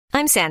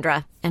I'm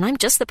Sandra, and I'm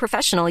just the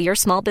professional your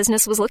small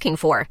business was looking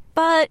for.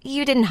 But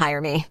you didn't hire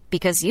me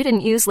because you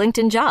didn't use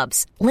LinkedIn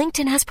Jobs.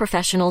 LinkedIn has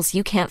professionals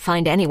you can't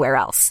find anywhere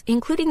else,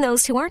 including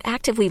those who aren't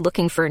actively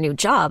looking for a new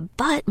job,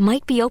 but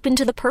might be open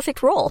to the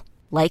perfect role,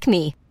 like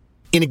me.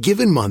 In a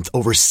given month,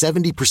 over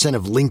 70%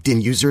 of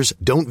LinkedIn users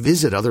don't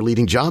visit other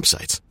leading job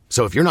sites.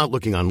 So if you're not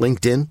looking on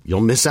LinkedIn,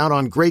 you'll miss out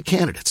on great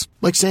candidates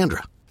like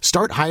Sandra.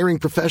 Start hiring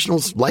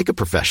professionals like a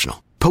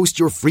professional. Post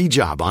your free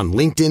job on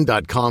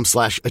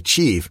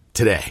linkedin.com/achieve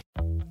today.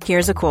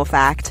 Here's a cool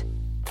fact.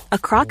 A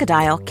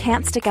crocodile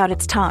can't stick out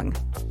its tongue.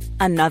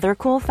 Another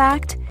cool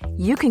fact,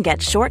 you can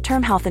get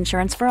short-term health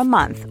insurance for a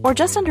month or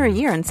just under a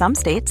year in some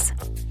states.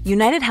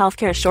 United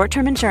Healthcare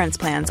short-term insurance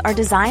plans are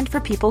designed for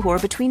people who are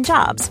between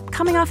jobs,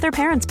 coming off their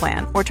parents'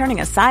 plan, or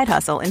turning a side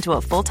hustle into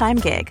a full-time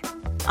gig.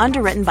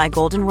 Underwritten by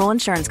Golden Rule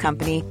Insurance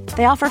Company,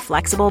 they offer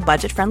flexible,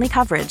 budget-friendly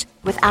coverage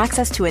with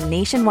access to a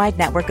nationwide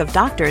network of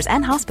doctors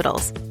and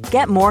hospitals.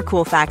 Get more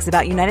cool facts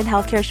about United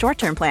Healthcare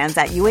short-term plans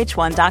at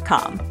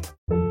uh1.com.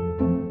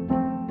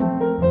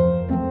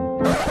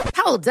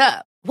 Hold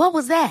up. What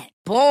was that?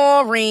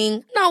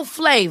 Boring. No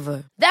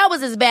flavor. That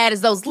was as bad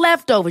as those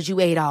leftovers you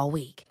ate all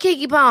week.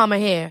 Keke Palmer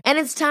here, and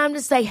it's time to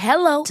say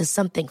hello to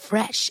something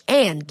fresh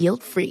and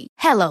guilt-free.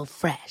 Hello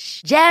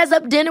Fresh. Jazz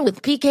up dinner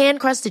with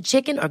pecan-crusted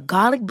chicken or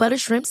garlic butter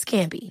shrimp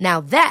scampi. Now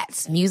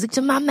that's music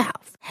to my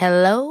mouth.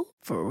 Hello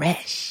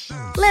Fresh.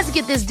 Let's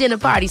get this dinner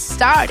party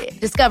started.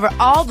 Discover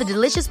all the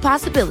delicious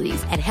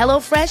possibilities at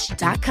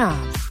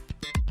hellofresh.com.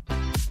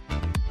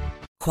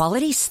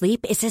 Quality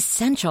sleep is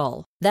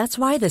essential. That's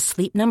why the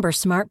Sleep Number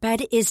Smart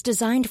Bed is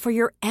designed for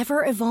your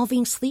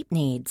ever-evolving sleep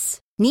needs.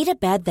 Need a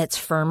bed that's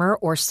firmer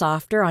or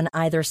softer on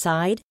either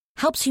side?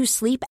 Helps you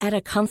sleep at a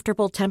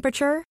comfortable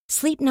temperature?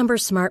 Sleep Number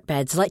Smart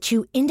Beds let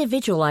you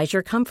individualize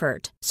your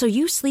comfort, so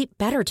you sleep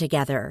better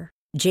together.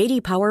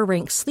 J.D. Power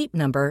ranks Sleep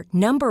Number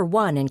number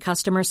 1 in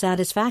customer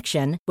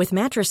satisfaction with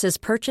mattresses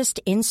purchased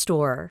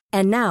in-store.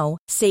 And now,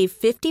 save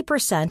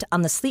 50%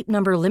 on the Sleep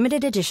Number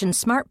Limited Edition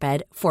Smart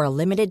Bed for a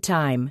limited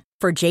time.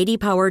 For J.D.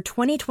 Power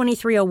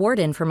 2023 award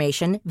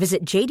information,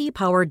 visit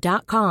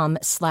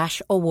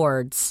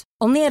jdpower.com/awards.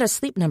 Only at a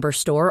Sleep Number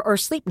store or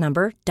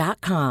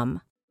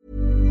sleepnumber.com.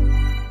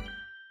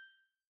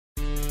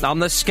 I'm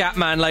the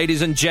Scatman,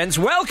 ladies and gents.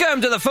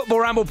 Welcome to the Football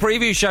Ramble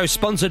preview show,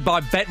 sponsored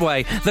by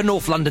Betway. The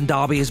North London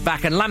derby is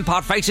back and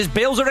Lampard faces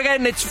Bielsa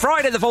again. It's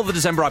Friday the 4th of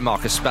December. I'm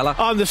Marcus Speller.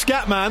 I'm the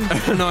Scatman.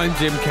 And I'm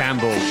Jim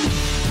Campbell.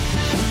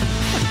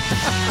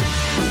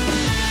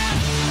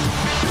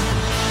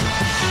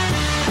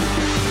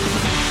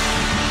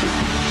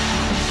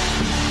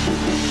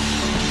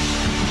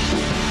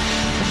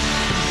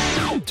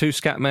 Two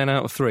Scatmen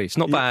out of 3. It's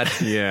not bad.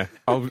 Yeah.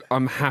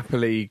 I'm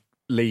happily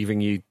leaving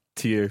you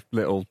to your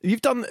little... You've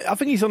done... I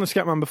think he's on the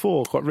Scatman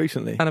before, quite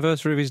recently.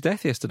 Anniversary of his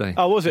death yesterday.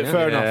 Oh, was it? Yeah.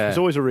 Fair enough. There's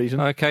always a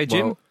reason. Okay,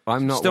 Jim. Well,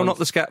 I'm not still not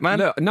the Scatman.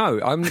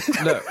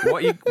 Look,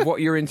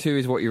 what you're into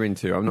is what you're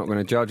into. I'm not going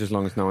to judge as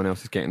long as no one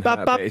else is getting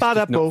hurt. But it's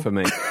just not for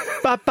me. Isn't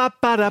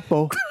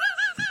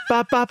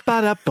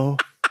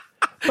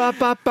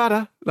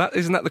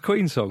that the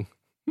Queen song?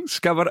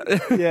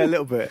 Yeah, a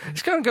little bit.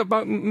 It's kind of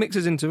got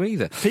mixes into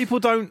either. People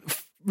don't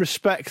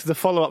respect the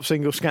follow-up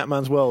single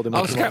Scatman's World.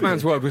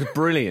 Scatman's World was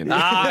brilliant.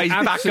 He's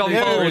back on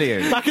board.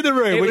 Brilliant. Back in the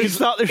room. We can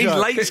start the show. He's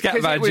late,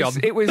 Scatman John.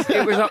 It was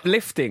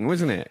uplifting,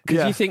 wasn't it?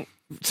 Because you think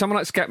someone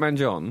like Scatman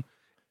John,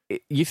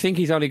 you think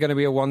he's only going to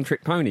be a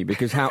one-trick pony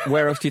because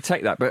where else do you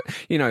take that? But,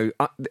 you know,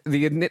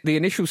 the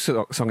initial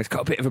song has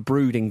got a bit of a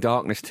brooding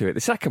darkness to it.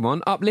 The second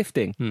one,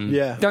 uplifting.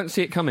 Yeah. Don't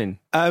see it coming.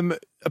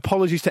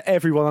 Apologies to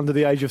everyone under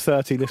the age of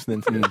 30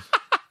 listening to this.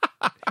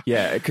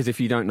 Yeah, because if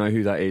you don't know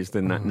who that is,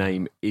 then that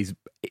name is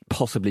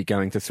possibly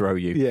going to throw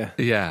you.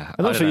 Yeah.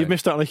 And also, you've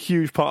missed out on a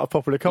huge part of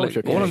popular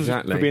culture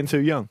exactly. for being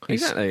too young.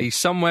 He's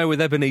somewhere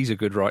with Ebenezer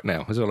Good right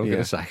now, is all I'm going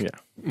to say. Yeah.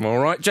 All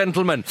right,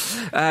 gentlemen.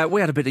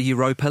 We had a bit of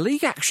Europa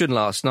League action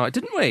last night,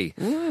 didn't we?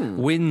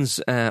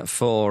 Wins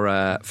for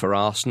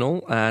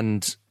Arsenal,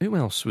 and who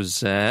else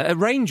was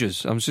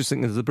Rangers. I was just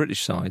thinking of the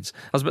British sides.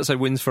 I was about to say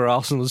wins for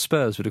Arsenal and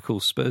Spurs, but of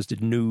course Spurs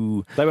did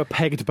no. They were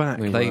pegged back.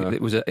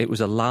 It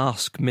was a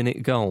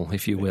last-minute goal,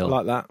 if you will.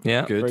 Like that.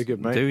 Yeah. Good. Very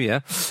good,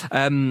 mate.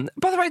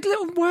 By the way, a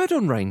little word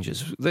on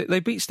Rangers.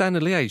 They beat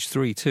Standard Liège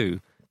 3-2.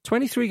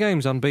 23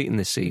 games unbeaten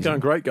this season. Going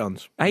great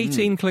guns.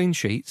 18 clean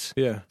sheets.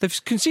 Yeah.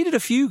 They've conceded a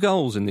few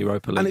goals in the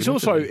Europa League. And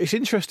it's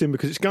interesting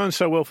because it's going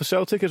so well for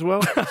Celtic as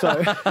well.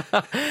 So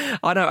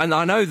I know, and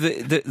I know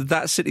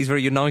that city's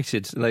very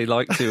united. They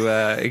like to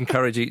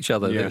encourage each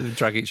other, they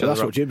drag each other that's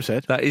up. what Jim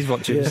said. That is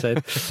what Jim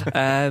said.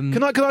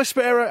 Can I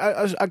spare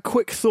a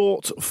quick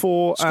thought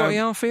for... Scotty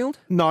Arfield?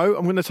 No,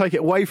 I'm going to take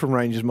it away from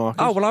Rangers,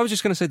 Marcus. Oh, well, I was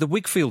just going to say the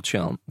Wigfield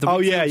chant. The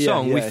Wigfield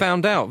song. Yeah. We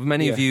found out.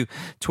 Many of you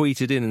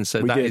tweeted in and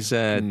said that is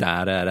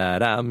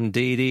da-da-da-dum,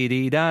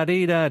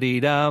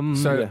 dee-dee-dee-da-dee-da-dee-dum.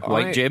 So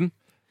wait, Jim.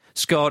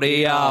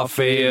 Scotty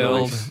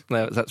Arfield.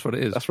 No, that's what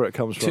it is. That's where it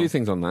comes from. Two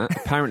things on that.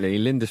 Apparently,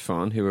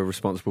 Lindisfarne, who are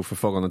responsible for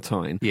Fog on the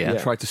Tyne,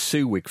 tried to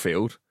sue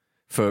Wigfield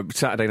for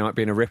Saturday night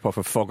being a rip-off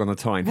of Fog on the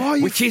Tyne, Why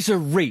which is a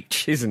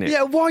reach, isn't it?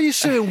 Yeah, why are you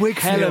suing Hell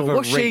Wigfield? of a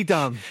What's she reach.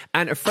 done?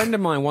 And a friend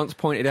of mine once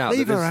pointed out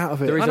Leave that her out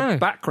of it. there is I know. a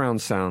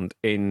background sound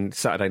in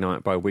Saturday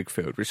Night by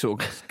Wigfield, which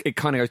sort of it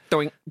kind of goes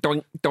doink,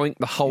 doink, doink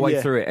the whole way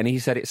Yeah. through it, and he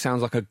said it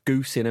sounds like a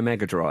goose in a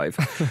Mega Drive,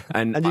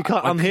 and And you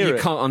can't unhear You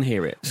it. can't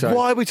unhear it. So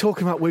Why are we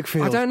talking about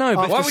Wigfield? I don't know,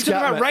 but After why are we talking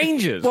about Scatman?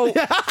 Rangers?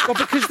 Well,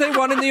 because they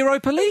won in the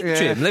Europa League,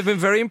 Jim. They've been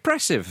very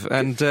impressive,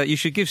 and you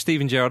should give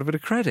Steven Gerrard a bit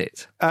of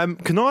credit.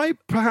 Can I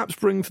perhaps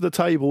bring to the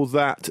table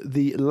that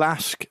the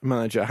Lask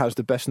manager has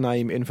the best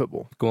name in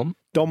football? Go on.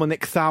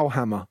 Dominic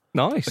Thalhammer.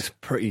 Nice.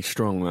 pretty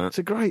strong, that. It's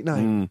a great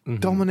name.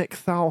 Dominic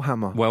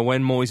Thalhammer. Well,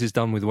 when Moyes is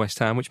done with West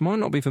Ham, which might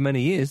not be for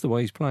many years, the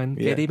way he's playing,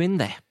 Yeah. get him in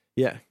there.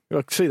 Yeah, I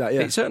can see that,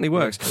 yeah. It certainly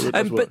works. Yeah, it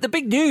does work. But the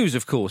big news,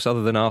 of course,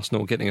 other than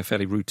Arsenal getting a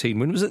fairly routine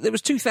win, was that there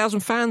was 2,000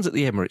 fans at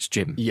the Emirates,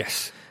 Jim.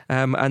 Yes.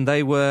 And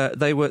they were.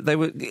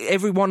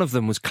 Every one of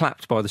them was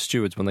clapped by the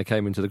stewards when they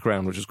came into the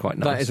ground, which was quite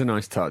nice. That is a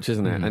nice touch,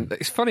 isn't it? And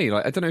it's funny.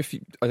 Like I don't know if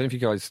you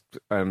guys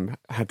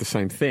had the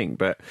same thing,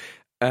 but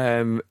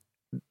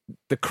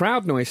the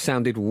crowd noise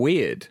sounded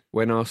weird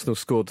when Arsenal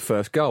scored the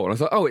first goal, and I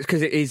was like, oh, it's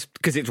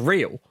because it's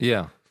real.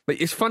 Yeah. But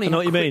it's funny I know how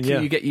what you mean, quickly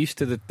yeah. you get used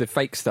to the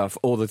fake stuff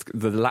or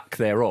the lack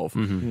thereof.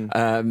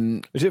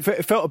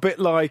 It felt a bit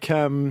like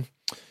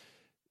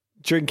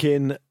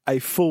drinking a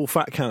full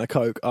fat can of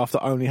Coke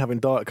after only having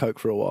Diet Coke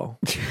for a while.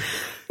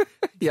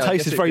 Yeah, I Taste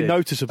guess is it very did.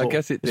 noticeable. I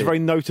guess it It's a did. very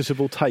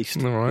noticeable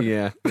taste. All right.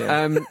 Yeah.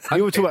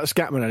 You were talking about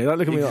Scatman, Annie. Don't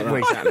look at me like that.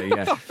 Exactly,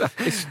 yeah.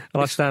 It's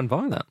And I stand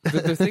by that.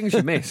 the things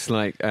you miss,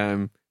 like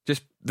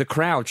just the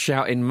crowd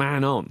shouting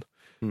 "man on."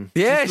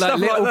 Yeah, Just like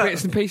little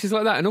bits and pieces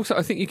like that. And also,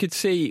 I think you could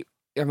see.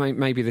 I mean,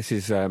 maybe this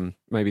is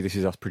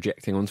us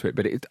projecting onto it,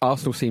 but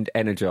Arsenal seemed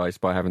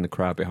energised by having the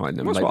crowd behind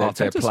them. That's Like what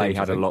their Arteta play seemed to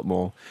had a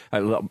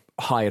think. lot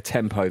higher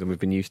tempo than we've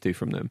been used to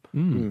from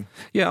them.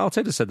 Yeah,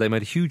 Arteta said they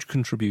made a huge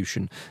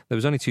contribution. There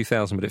was only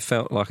 2,000, but it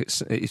felt like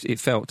it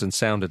felt and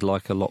sounded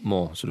like a lot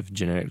more. Sort of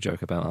generic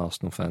joke about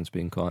Arsenal fans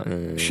being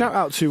quite. Shout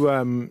out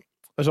to,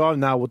 as I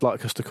now would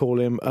like us to call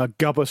him,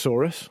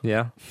 Gubbosaurus,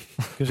 Yeah,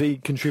 because he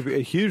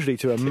contributed hugely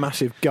to a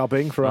massive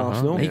gubbing for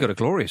Arsenal. he got a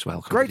glorious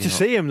welcome. Great did to he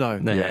see him, though.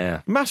 not?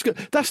 Yeah. Mascot.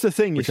 That's the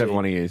thing. Whichever you see.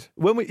 one he is.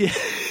 When we,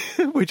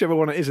 whichever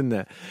one it is in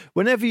there.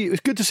 Whenever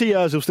it's good to see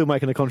Ozil still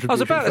making a contribution. I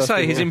was about to first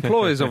say of his all.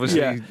 employer's obviously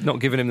Yeah. not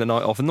giving him the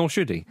night off, and nor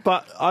should he.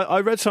 But I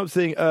read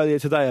something earlier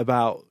today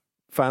about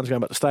fans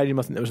going back to the stadium.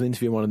 I think there was an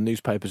interview in one of the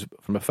newspapers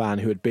from a fan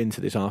who had been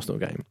to this Arsenal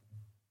game.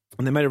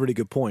 And they made a really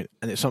good point,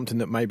 and it's something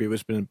that maybe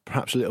has been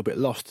perhaps a little bit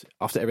lost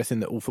after everything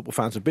that all football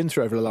fans have been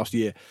through over the last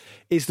year,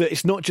 is that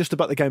it's not just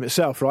about the game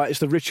itself, right? It's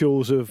the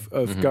rituals of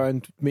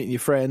going, meeting your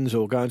friends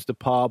or going to the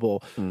pub or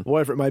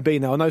whatever it may be.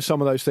 Now, I know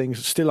some of those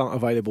things still aren't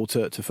available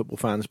to football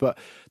fans, but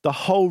the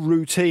whole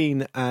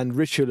routine and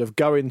ritual of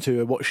going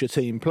to watch your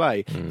team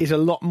play is a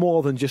lot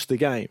more than just the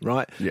game,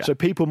 right? Yeah. So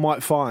people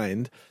might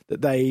find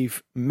that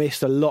they've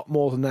missed a lot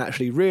more than they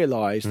actually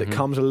realise that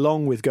comes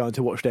along with going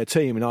to watch their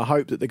team. And I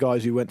hope that the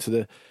guys who went to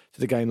the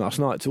game last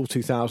night, all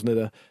 2,000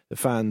 of the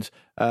fans,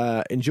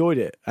 enjoyed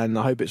it. And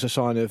I hope it's a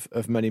sign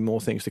of many more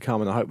things to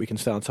come. And I hope we can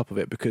stay on top of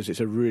it, because it's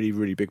a really,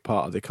 really big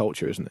part of the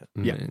culture, isn't it?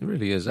 Yeah, it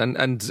really is.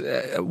 And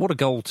what a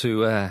goal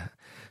to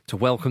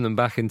welcome them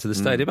back into the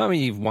stadium. I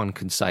mean, one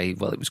can say,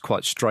 well, it was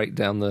quite straight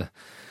down the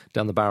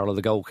barrel of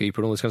the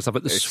goalkeeper and all this kind of stuff,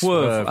 but the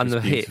swerve and was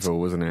the hit. beautiful,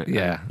 wasn't it?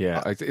 Yeah.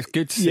 Yeah. It's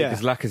good to see, Yeah.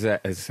 because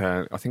Lacazette has,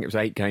 I think it was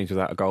 8 games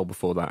without a goal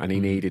before that, and he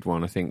needed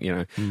one. I think,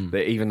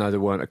 that even though there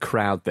weren't a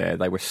crowd there,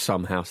 they were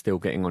somehow still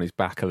getting on his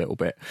back a little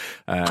bit.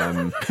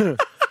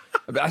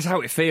 But that's how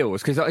it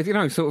feels, because,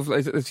 sort of,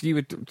 as you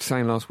were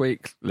saying last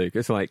week, Luke,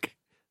 it's like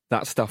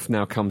that stuff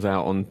now comes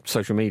out on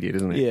social media,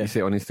 doesn't it? Yeah. You see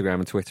it on Instagram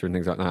and Twitter and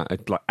things like that.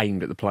 It's like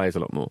aimed at the players a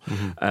lot more.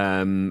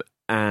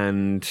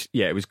 And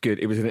yeah, it was good.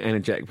 It was an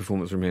energetic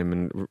performance from him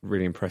and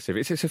really impressive.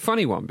 It's a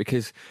funny one,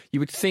 because you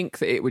would think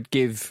that it would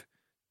give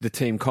the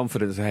team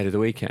confidence ahead of the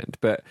weekend,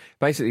 but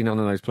basically none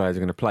of those players are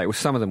going to play. Well,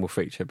 some of them will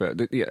feature, but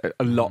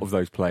a lot of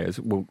those players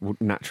will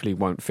naturally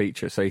won't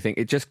feature. So you think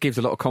it just gives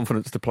a lot of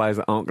confidence to players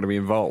that aren't going to be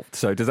involved.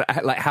 So does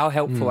that, like, how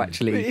helpful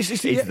actually is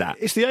that?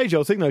 It's the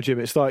age-old thing, though, Jim.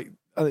 It's like,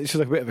 and it's just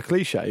like a bit of a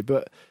cliche,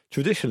 but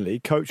traditionally,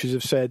 coaches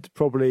have said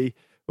probably,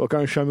 well, go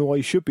and show me why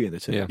you should be in the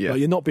team. Yeah. Like,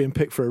 you're not being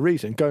picked for a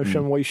reason. Go and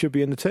show me why you should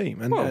be in the team.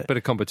 And Well, a bit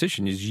of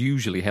competition is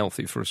usually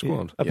healthy for a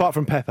squad. apart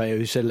from Pepe,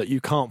 who said, look, you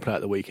can't play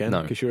at the weekend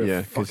No. because you're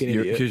a fucking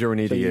you're, idiot. 'cause you're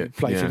an so you idiot.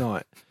 play Yeah.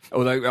 tonight.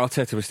 Although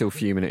Arteta was still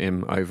fuming at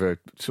him over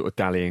sort of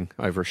dallying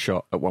over a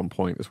shot at one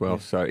point as well.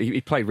 So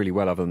he played really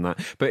well other than that.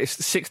 But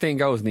it's 16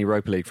 goals in the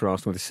Europa League for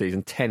Arsenal this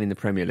season, 10 in the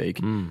Premier League.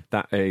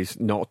 That is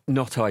not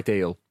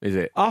ideal, is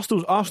it?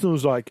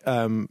 Arsenal's like,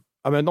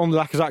 I mean, on the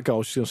Lacazette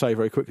goal, just going to say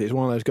very quickly, it's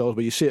one of those goals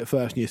where you see it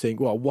first and you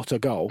think, well, what a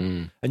goal.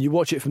 And you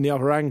watch it from the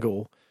other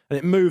angle, and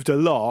it moved a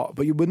lot,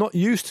 but we're not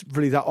used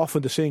really that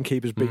often to seeing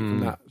keepers beat from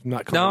that kind No,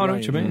 of I know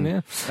range. what you mean,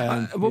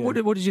 yeah.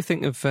 What did you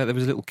think of, there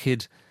was a little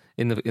kid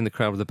in the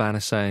crowd with the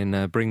banner saying,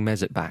 bring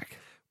Mesut back?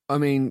 I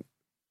mean,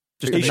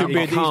 Just He should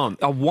be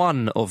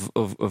one of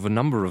a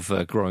number of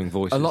growing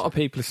voices. A lot of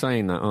people are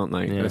saying that, aren't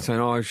they? Yeah. They're saying,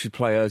 "Oh, I should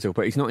play Ozil,"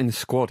 but he's not in the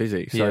squad, is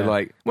he? So,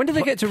 like, when do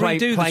they get to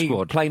redo the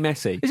squad? Play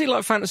Messi. Is it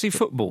like fantasy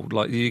football?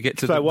 Like you get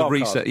to Play the wild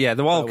reset? card. Yeah,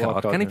 the wild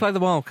card. Can he yeah. play the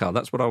wild card?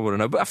 That's what I want to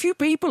know. But a few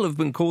people have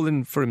been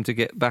calling for him to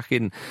get back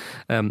in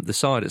the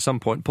side at some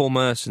point. Paul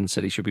Merson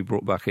said he should be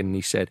brought back in, and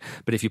he said,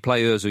 "But if you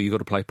play Ozil, you've got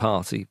to play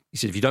Partey." He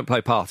said, "If you don't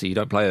play Partey, you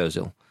don't play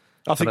Ozil."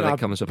 I think that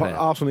comes a pair.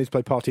 Arsenal needs to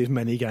play Partey as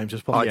many games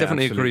as possible. I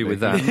definitely agree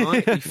with that. He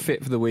might be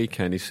fit for the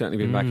weekend. He's certainly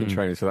been back in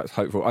training, so that's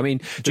hopeful. I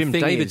mean,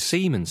 David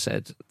Seaman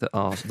said that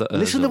Ozil...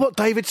 Listen to what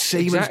David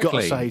Seaman's got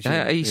to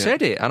say. He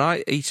said it,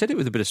 and he said it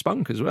with a bit of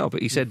spunk as well,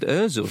 but he said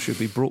Ozil should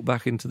be brought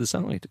back into the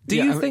side. Do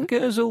you think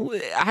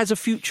Ozil has a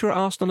future at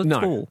Arsenal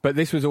at all? No, but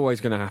this was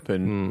always going to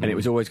happen, and it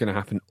was always going to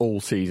happen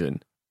all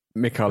season.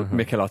 Mikel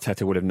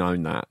Arteta would have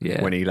known that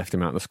when he left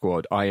him out of the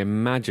squad. I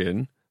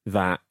imagine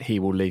that he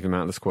will leave him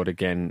out of the squad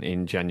again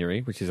in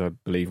January, which is, I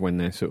believe, when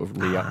they're sort of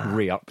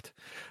re-upped,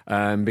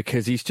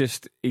 because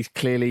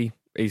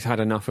he's had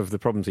enough of the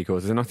problems he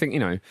causes. And I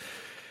think,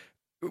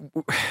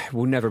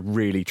 we'll never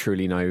really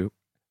truly know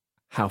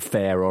how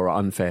fair or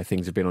unfair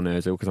things have been on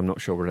Ozil, because I'm not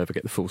sure we'll ever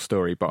get the full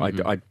story. But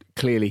I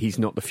clearly he's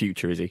not the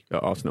future, is he,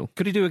 at Arsenal?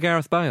 Could he do a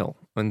Gareth Bale?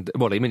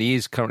 He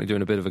is currently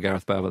doing a bit of a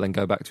Gareth Bale, but then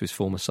go back to his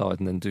former side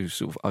and then do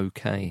sort of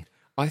okay.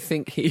 I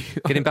think he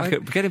get him back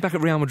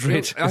at Real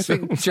Madrid. I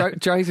think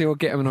Jose will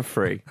get him on a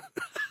free.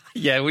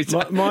 Yeah, that's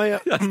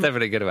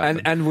definitely going to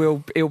happen. And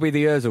he'll be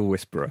the Ozil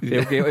whisperer.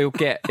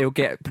 He'll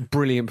get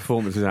brilliant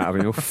performances out of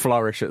him. He'll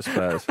flourish at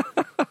Spurs.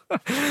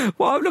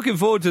 Well, I'm looking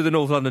forward to the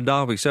North London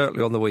derby,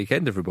 certainly on the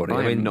weekend, everybody.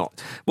 I mean,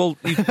 not. Well,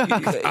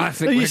 I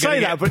think you say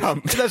that, but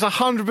that's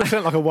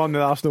 100% like a 1-0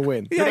 Arsenal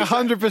win. Yeah,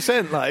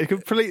 100%, like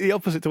completely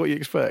opposite to what you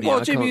expect.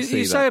 Well, Jim,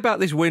 you say about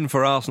this win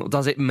for Arsenal,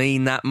 does it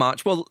mean that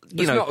much? Well,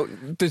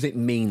 does it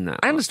mean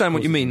that? I understand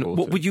what you mean.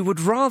 You would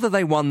rather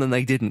they won than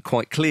they didn't,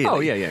 quite clearly. Oh,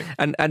 yeah.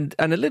 And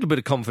a little bit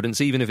of confidence,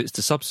 even if it's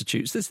to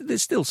substitutes,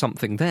 there's still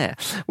something there.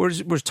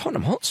 Whereas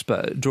Tottenham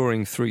Hotspur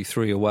drawing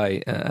 3-3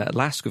 away at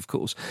Lask, of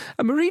course.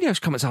 And Mourinho's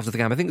comments after the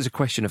game, I think there's a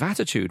question of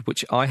attitude,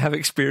 which I have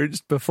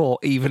experienced before,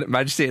 even at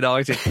Manchester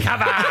United.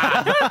 Come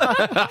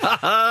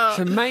on!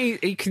 So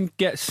he can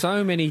get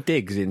so many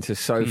digs into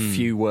so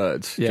few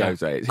words,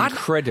 Jose. It's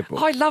incredible.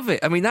 I love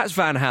it. I mean, that's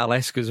Van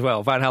Gaal-esque as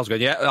well. Van Gaal's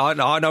going,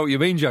 I know what you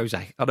mean, Jose.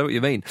 I know what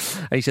you mean.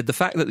 And he said, the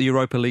fact that the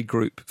Europa League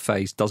group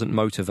phase doesn't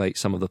motivate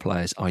some of the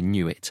players, I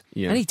knew it.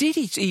 Yeah. And he did.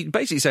 He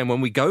basically saying,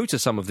 when we go to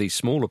some of these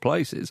smaller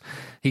places,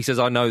 he says,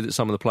 I know that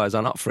some of the players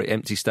aren't up for it,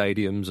 empty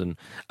stadiums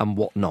and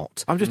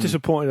whatnot. I'm just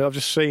disappointed. I've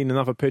just seen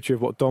another picture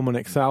of what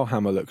Dominic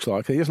Thalhammer looks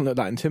like. He doesn't look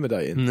that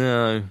intimidating.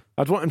 No.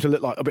 I'd want him to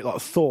look a bit like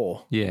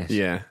Thor. Yes.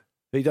 Yeah.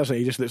 He doesn't.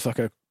 He just looks like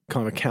a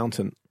kind of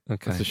accountant.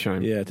 Okay. That's a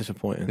shame. Yeah,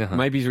 disappointing. Uh-huh.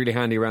 Maybe he's really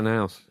handy around the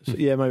house. So,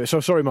 yeah, maybe. So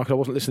sorry, Michael, I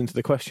wasn't listening to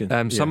the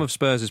question. Some of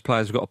Spurs'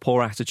 players have got a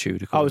poor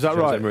attitude. Oh, is that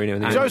right?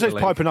 Jose's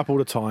League. piping up all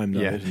the time, though,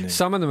 isn't he?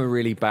 Some of them are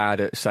really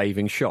bad at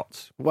saving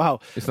shots.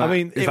 Well, Is it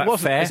wasn't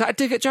fair? Is that a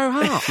dig at Joe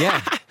Hart?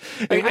 Yeah.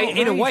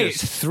 In a way,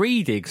 it's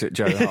 3 digs at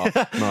Joe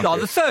Hart. No,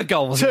 the third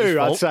goal was 2,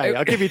 I'd say.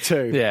 I'll give you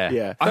 2.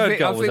 Yeah. I Third think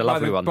goal was a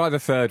lovely one. By the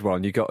third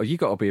one, you got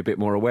to be a bit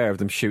more aware of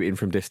them shooting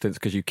from distance,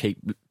 because you keep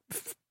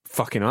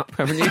fucking up,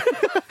 haven't you?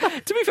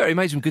 To be fair, he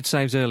made some good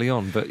saves early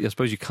on, but I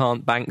suppose you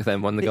can't bank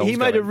them when the goal's He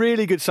made a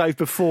really good save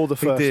before the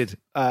first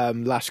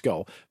last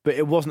goal, but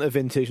it wasn't a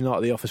vintage night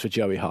at the office for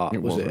Joey Hart,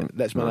 was it?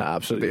 Let's make that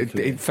absolutely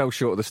clear. It fell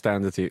short of the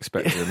standards he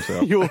expected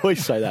himself. You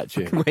always say that,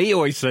 Jim. He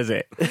always says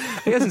it.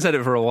 He hasn't said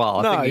it for a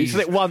while. No, he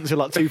said it once in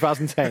like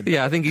 2010.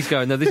 Yeah, I think he's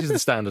going, no, this is the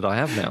standard I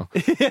have now.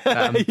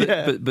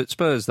 But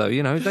Spurs, though,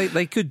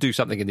 they could do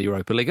something in the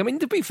Europa League. I mean,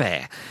 to be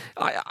fair,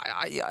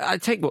 I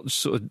take what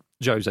sort of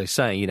Jose's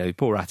saying,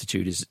 poor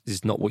attitude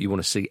is not what you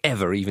want to see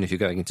ever, even if you're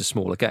going into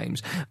smaller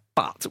games.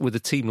 But with a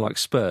team like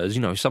Spurs,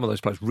 some of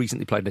those players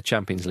recently played in a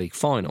Champions League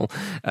final.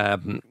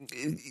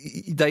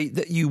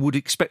 You would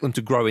expect them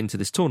to grow into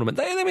this tournament.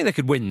 They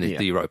could win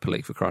the Europa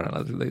League, for crying out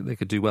loud. They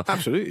could do well.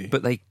 Absolutely.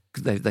 But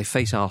they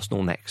face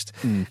Arsenal next.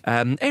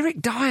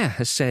 Eric Dyer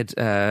has said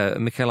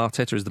Mikel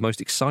Arteta is the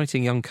most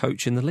exciting young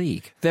coach in the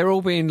league. They're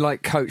all being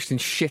coached in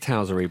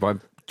shithousery by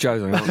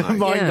Jose, aren't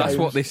they? That's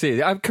what this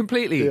is. I'm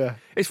completely. Yeah.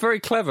 It's very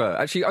clever.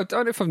 Actually, I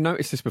don't know if I've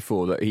noticed this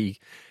before, that he's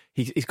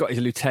got his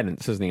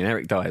lieutenants, hasn't he? And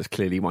Eric Dyer's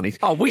clearly one. He's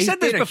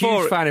said this been before. A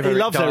huge fan of He Eric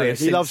loves Dyer Eric.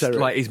 He loves Eric.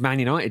 Like his Man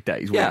United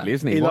days, weirdly,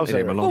 isn't he? He loves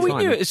him a long time.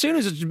 We knew it. As soon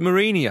as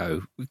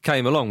Mourinho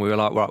came along, we were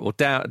like, right, well,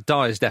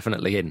 Dyer's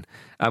definitely in.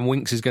 And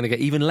Winks is going to get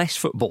even less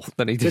football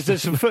than he did.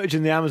 There's some footage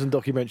in the Amazon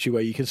documentary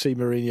where you can see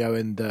Mourinho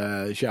and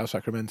João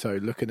Sacramento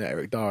looking at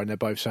Eric Dyer, and they're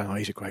both saying,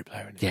 he's a great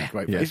player. He's a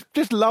great player. He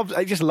just loves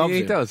him.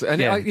 He does.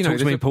 And talk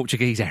to me in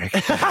Portuguese, Eric.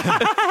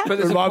 But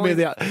remind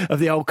me of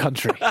the old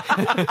country.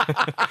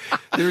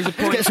 There is a point.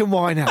 Let's get some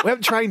wine out. We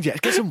haven't trained yet.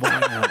 Let's get some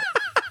wine out.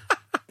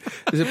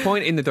 There's a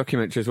point in the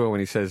documentary as well when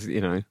he says,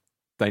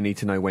 they need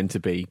to know when to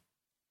be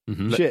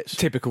shits.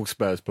 Typical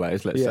Spurs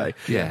players, let's say.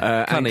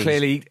 Yeah. And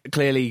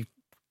clearly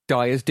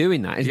Dyer's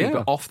doing that, isn't he?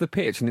 Yeah. But off the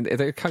pitch, and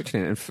they're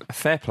coaching it. And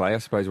fair play, I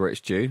suppose, where it's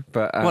due.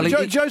 But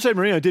Jose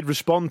Mourinho did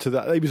respond to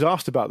that. He was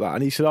asked about that,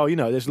 and he said,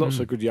 there's lots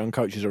of good young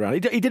coaches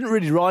around. He didn't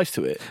really rise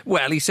to it.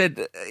 Well, he said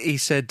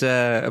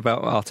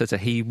about Arteta,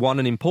 he won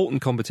an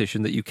important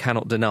competition that you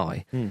cannot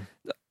deny.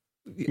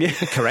 Yeah,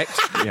 correct.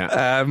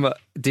 Yeah.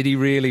 Did he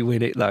really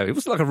win it, though? It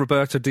was like a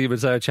Roberto Di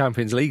Matteo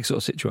Champions League sort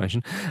of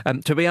situation.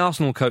 To be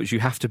Arsenal coach, you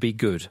have to be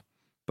good.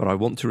 But I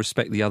want to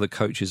respect the other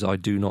coaches I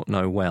do not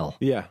know well.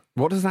 Yeah.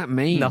 What does that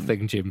mean?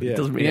 Nothing, Jim. Yeah. It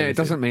doesn't mean anything. It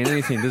doesn't mean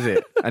anything, does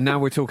it? And now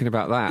we're talking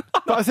about that.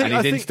 But I think,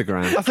 and his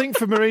Instagram. I think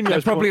for Mourinho,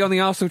 They're probably on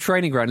the Arsenal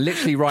training ground,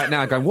 literally right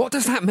now, going, "What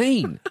does that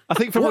mean?" I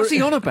think what's he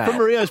on about? From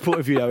Mourinho's point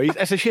of view, though,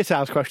 it's a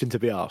shithouse question to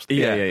be asked.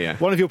 Yeah.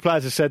 One of your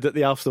players has said that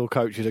the Arsenal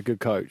coach is a good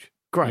coach.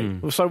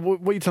 Great. Well, so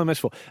what are you telling us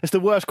for? It's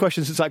the worst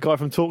question since that guy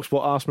from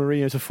TalkSport asked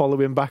Mourinho to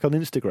follow him back on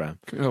Instagram.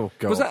 Oh,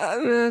 God. Was that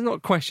not a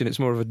question, it's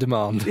more of a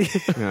demand.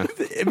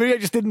 Mourinho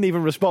just didn't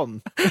even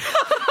respond.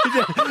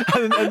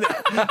 and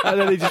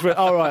then he just went,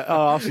 all right,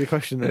 I'll ask you a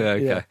question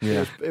then. Yeah,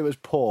 okay. It was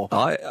poor.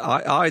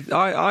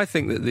 I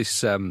think that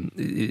this is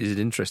an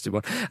interesting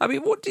one. I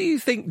mean, what do you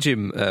think,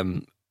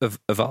 Jim,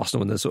 of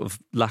Arsenal and the sort of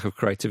lack of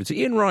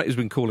creativity? Ian Wright has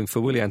been calling for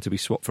Willian to be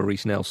swapped for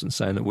Reece Nelson,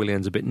 saying that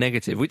Willian's a bit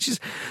negative, which is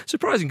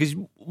surprising because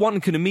one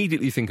can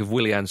immediately think of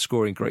Willian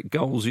scoring great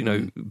goals,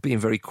 being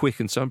very quick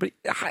and so on, but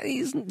he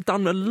hasn't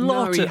done a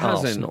lot at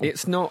Arsenal.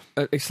 It's not.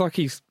 It's like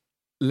he's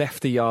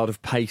left a yard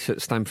of pace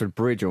at Stamford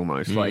Bridge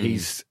almost. Like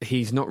he's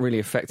not really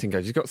affecting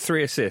games. He's got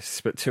 3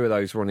 assists, but 2 of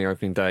those were on the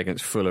opening day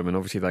against Fulham, and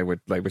obviously they were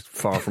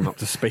far from up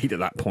to speed at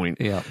that point.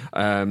 Yeah.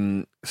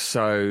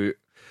 So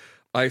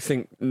I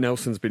think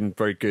Nelson's been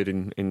very good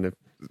in the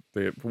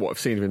what I've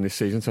seen of him this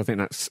season, so I think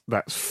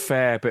that's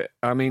fair. But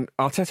I mean,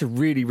 Arteta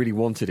really, really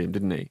wanted him,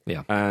 didn't he?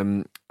 Yeah.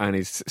 And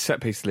his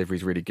set piece delivery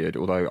is really good.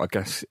 Although I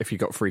guess if you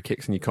got free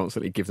kicks and you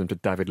constantly give them to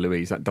David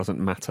Luiz, that doesn't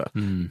matter.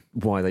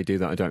 Why they do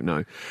that, I don't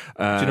know.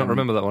 Do you not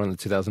remember that one in the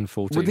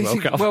 2014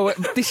 World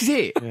Cup? This is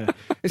it. Yeah.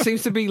 It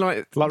seems to be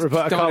like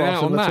Roberto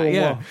Carlos on the that.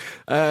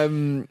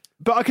 Yeah.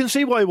 But I can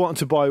see why he wanted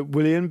to buy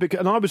Willian,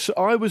 and I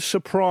was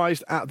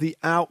surprised at the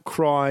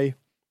outcry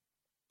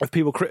of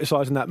people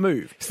criticising that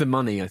move. It's the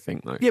money, I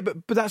think, though. Yeah, but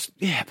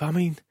I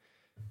mean,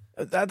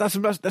 that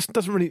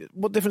doesn't really.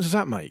 What difference does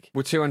that make?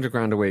 Well,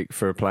 $200,000 a week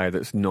for a player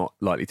that's not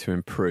likely to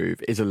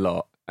improve is a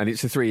lot, and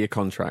it's a 3-year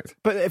contract.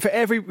 But for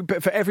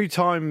every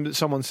time that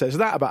someone says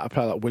that about a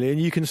player like Willian,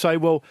 you can say,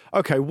 well,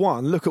 okay,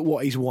 look at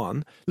what he's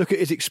won, look at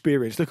his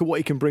experience, look at what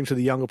he can bring to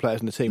the younger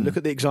players in the team, look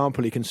at the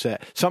example he can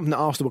set, something that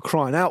Arsenal were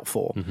crying out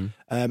for.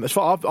 As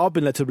far I've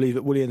been led to believe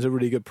that Willian's a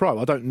really good pro.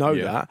 I don't know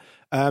that.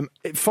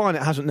 Fine,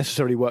 it hasn't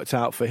necessarily worked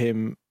out for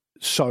him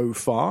so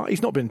far.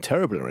 He's not been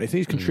terrible or anything.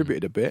 He's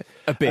contributed a bit.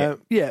 But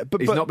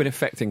he's not been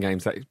affecting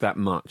games that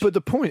much. But the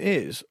point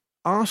is,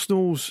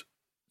 Arsenal's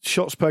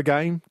shots per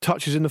game,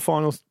 touches in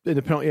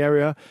the penalty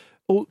area,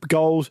 all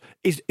goals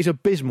is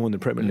abysmal in the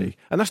Premier League.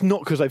 And that's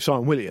not because they've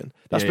signed Willian.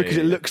 That's because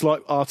it looks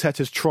like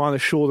Arteta's trying to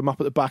shore them up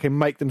at the back and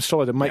make them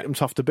solid and make them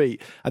tough to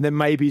beat. And then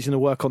maybe he's going to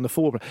work on the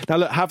forward. Now,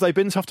 look, have they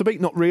been tough to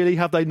beat? Not really.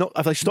 Have they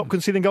stopped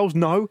conceding goals?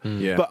 No.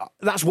 But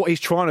that's what he's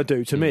trying to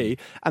do to me.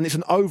 And it's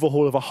an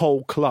overhaul of a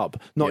whole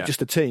club, not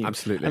just a team.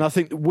 Absolutely. And I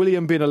think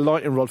Willian being a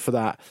lightning rod for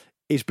that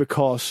is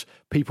because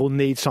people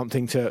need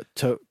something to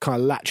kind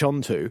of latch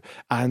onto,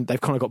 and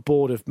they've kind of got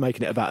bored of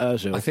making it about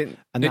Ozil. I think,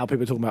 and now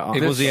people are talking about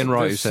it was Ian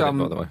Wright who said it,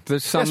 by the way.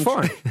 There's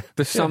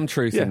some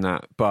truth in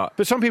that,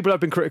 but some people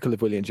have been critical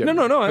of Willian.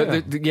 No.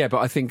 But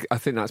I think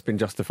that's been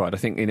justified. I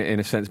think in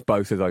a sense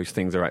both of those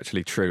things are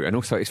actually true. And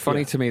also, it's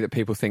funny to me that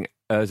people think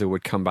Ozil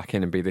would come back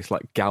in and be this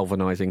like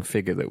galvanising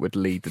figure that would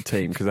lead the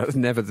team, because that's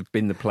never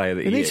been the player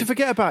that he needs to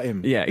forget about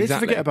him. Yeah, exactly. Needs to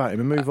forget about him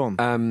and move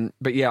on.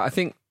 But yeah, I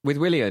think with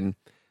Willian,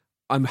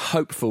 I'm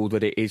hopeful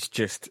that it is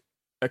just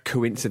a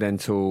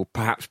coincidental,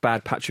 perhaps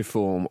bad patch of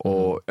form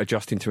or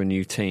adjusting to a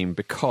new team,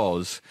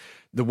 because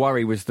the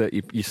worry was that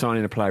you're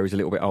signing a player who's a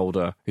little bit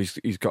older, who's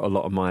got a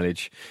lot of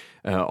mileage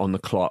on the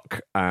clock,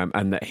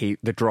 and that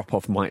the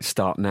drop-off might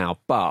start now.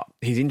 But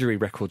his injury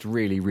record's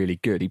really, really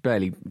good. He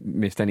barely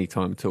missed any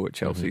time at all at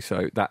Chelsea,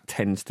 so that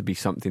tends to be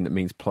something that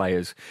means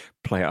players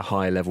play at a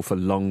higher level for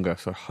longer.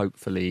 So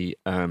hopefully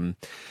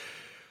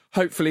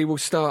we'll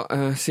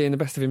start seeing the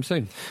best of him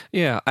soon.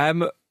 Yeah.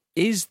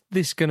 Is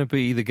this going to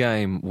be the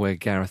game where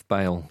Gareth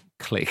Bale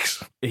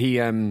clicks? He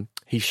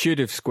should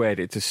have squared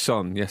it to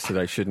Son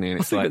yesterday, shouldn't he?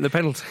 And it's like the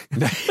penalty.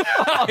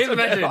 He's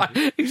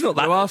not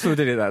that. Well, Arsenal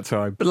did it that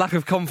time. The lack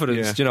of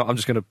confidence. Yeah. Do you know what? I'm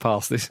just going to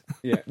pass this.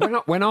 Yeah.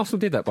 When Arsenal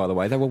did that, by the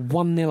way, they were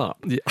 1-0 up.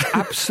 Yeah.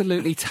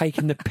 Absolutely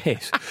taking the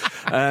piss.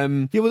 Well,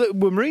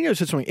 Mourinho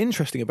said something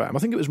interesting about him. I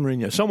think it was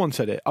Mourinho. Someone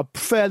said it. I'm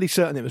fairly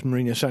certain it was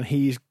Mourinho saying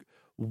he's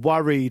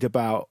worried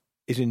about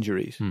his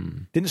injuries.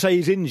 Didn't say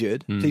he's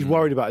injured. He's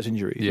worried about his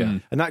injuries. Yeah.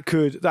 And that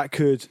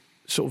could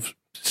sort of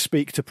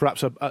speak to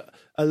perhaps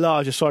a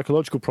larger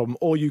psychological problem,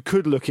 or you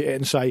could look at it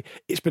and say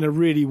it's been a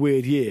really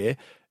weird year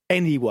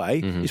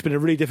anyway. It's been a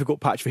really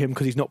difficult patch for him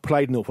because he's not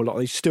played an awful lot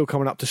and he's still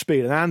coming up to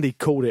speed. And Andy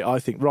called it, I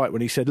think, right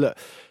when he said, look,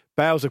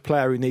 Bale's a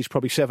player who needs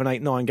probably 7,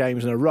 8, 9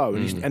 games in a row,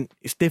 and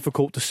it's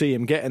difficult to see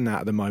him getting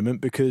that at the moment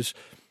because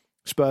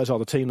Spurs are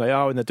the team they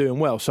are and they're doing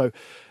well. So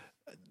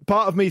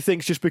part of me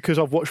thinks, just because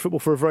I've watched football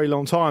for a very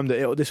long time,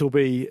 that this will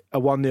be a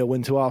 1-0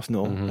 win to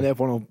Arsenal, and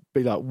everyone will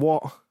be like,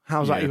 what?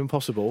 How's that even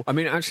possible? I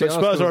mean, actually,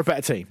 but Spurs are a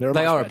better team.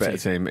 They are a better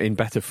team in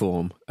better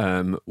form,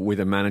 with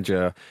a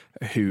manager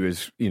who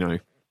is,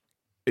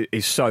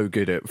 is so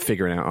good at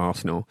figuring out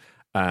Arsenal.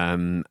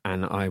 And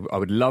I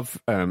would love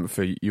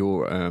for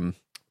your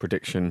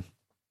prediction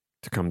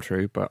to come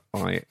true, but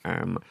I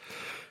am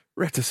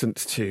reticent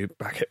to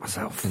back it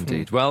myself.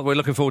 Indeed. Well, we're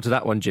looking forward to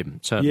that one, Jim.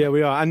 Certainly. Yeah,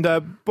 we are. And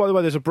by the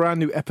way, there's a brand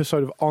new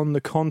episode of On the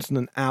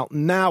Continent out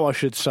now, I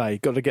should say.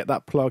 Got to get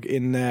that plug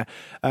in there.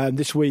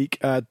 This week,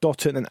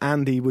 Dotton and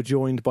Andy were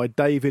joined by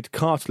David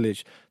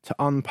Cartledge to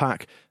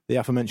unpack the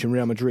aforementioned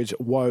Real Madrid's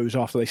woes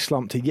after they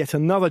slumped to yet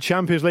another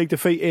Champions League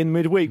defeat in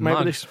midweek.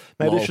 Maybe they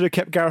should have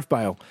kept Gareth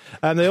Bale.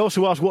 And they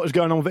also asked what is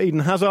going on with Eden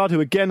Hazard, who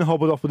again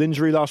hobbled off with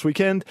injury last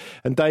weekend.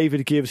 And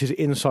David gives his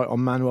insight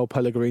on Manuel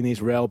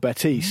Pellegrini's Real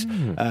Betis,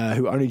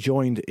 who only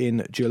joined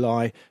in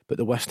July, but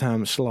the West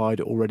Ham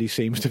slide already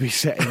seems to be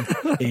setting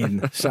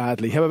in,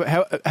 sadly.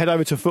 However, head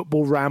over to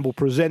Football Ramble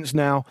Presents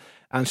now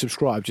and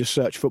subscribe. Just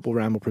search Football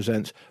Ramble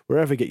Presents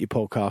wherever you get your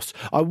podcasts.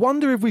 I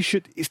wonder if we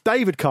should... It's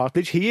David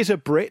Cartledge. He is a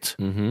Brit,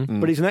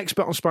 but he's an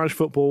expert on Spanish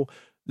football.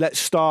 Let's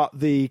start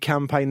the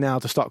campaign now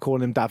to start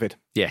calling him David.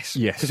 Yes.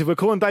 Because if we're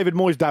calling David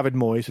Moyes,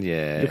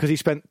 because he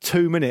spent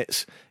 2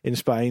 minutes in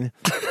Spain,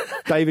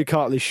 David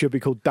Cartledge should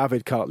be called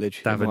David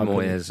Cartledge. David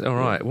Moyes. All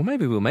right. Well,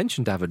 maybe we'll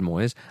mention David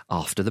Moyes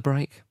after the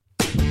break.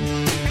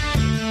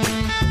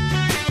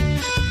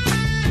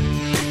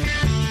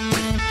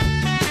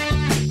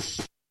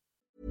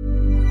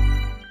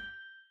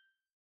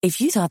 If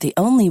you thought the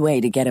only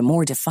way to get a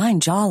more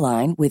defined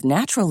jawline with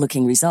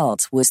natural-looking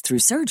results was through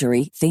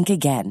surgery, think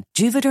again.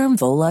 Juvederm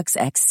Volux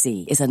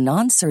XC is a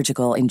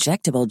non-surgical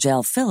injectable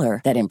gel filler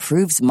that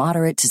improves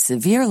moderate to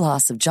severe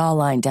loss of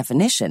jawline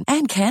definition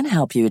and can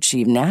help you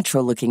achieve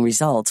natural-looking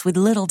results with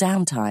little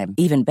downtime.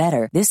 Even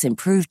better, this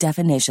improved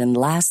definition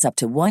lasts up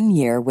to 1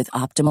 year with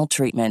optimal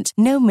treatment.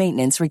 No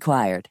maintenance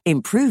required.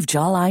 Improve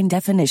jawline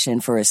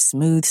definition for a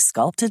smooth,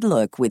 sculpted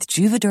look with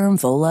Juvederm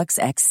Volux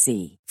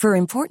XC. For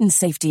important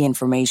safety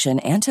information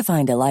and to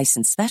find a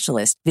licensed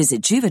specialist,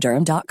 visit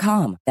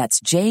Juvederm.com.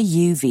 That's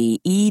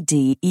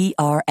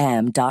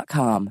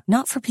Juvederm.com.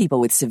 Not for people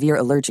with severe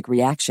allergic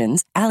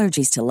reactions,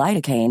 allergies to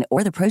lidocaine,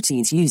 or the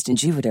proteins used in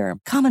Juvederm.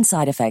 Common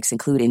side effects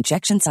include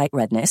injection site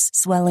redness,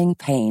 swelling,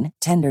 pain,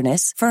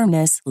 tenderness,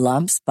 firmness,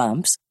 lumps,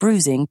 bumps,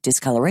 bruising,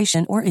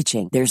 discoloration, or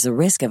itching. There's a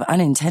risk of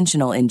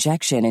unintentional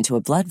injection into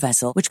a blood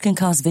vessel, which can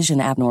cause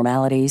vision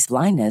abnormalities,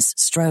 blindness,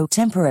 stroke,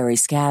 temporary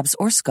scabs,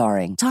 or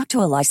scarring. Talk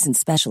to a licensed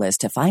specialist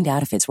to find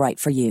out if it's right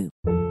for you.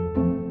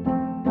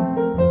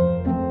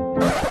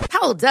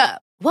 Hold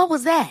up. What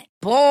was that?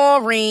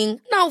 Boring.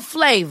 No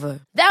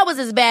flavor. That was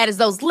as bad as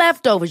those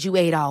leftovers you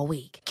ate all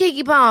week.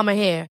 Keke Palmer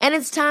here, and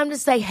it's time to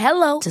say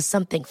hello to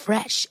something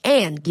fresh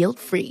and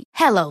guilt-free.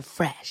 Hello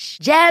Fresh.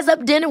 Jazz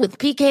up dinner with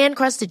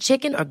pecan-crusted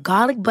chicken or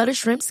garlic butter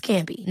shrimp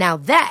scampi. Now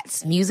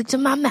that's music to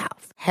my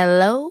mouth.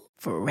 Hello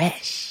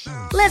Fresh.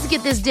 Let's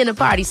get this dinner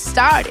party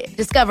started.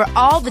 Discover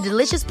all the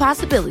delicious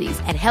possibilities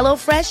at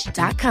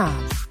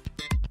HelloFresh.com.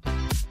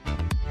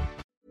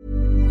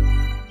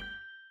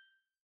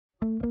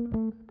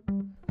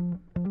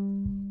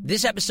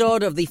 This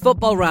episode of the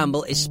Football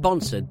Ramble is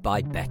sponsored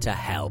by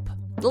BetterHelp.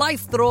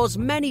 Life throws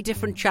many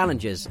different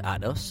challenges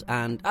at us,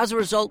 and as a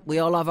result, we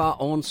all have our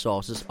own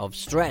sources of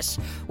stress.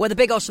 Whether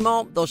big or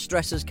small, those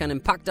stresses can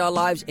impact our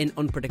lives in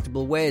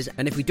unpredictable ways,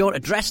 and if we don't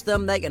address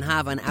them, they can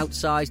have an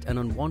outsized and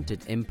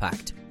unwanted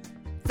impact.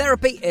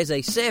 Therapy is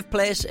a safe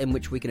place in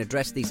which we can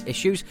address these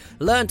issues,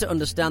 learn to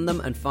understand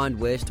them, and find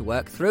ways to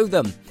work through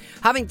them.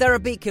 Having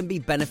therapy can be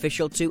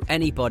beneficial to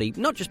anybody,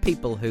 not just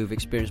people who've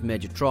experienced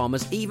major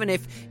traumas, even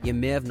if you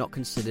may have not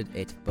considered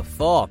it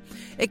before.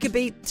 It could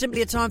be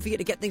simply a time for you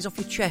to get things off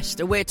your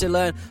chest, a way to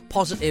learn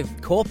positive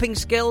coping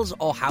skills,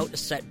 or how to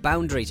set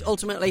boundaries.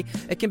 Ultimately,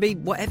 it can be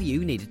whatever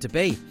you need it to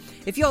be.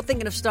 If you're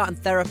thinking of starting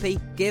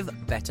therapy, give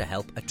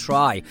BetterHelp a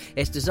try.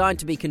 It's designed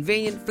to be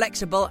convenient,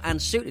 flexible,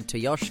 and suited to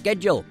your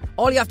schedule.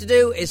 All you have to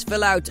do is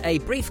fill out a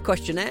brief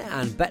questionnaire,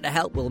 and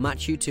BetterHelp will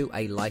match you to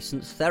a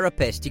licensed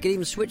therapist. You can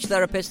even switch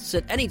therapists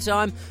at any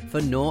time for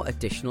no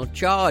additional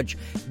charge.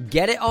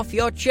 Get it off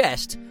your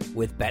chest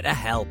with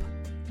BetterHelp.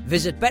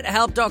 Visit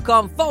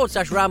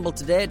betterhelp.com/ramble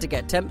today to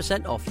get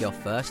 10% off your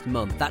first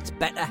month. That's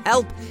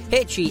BetterHelp,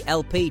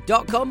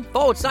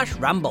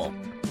 HELP.com/ramble.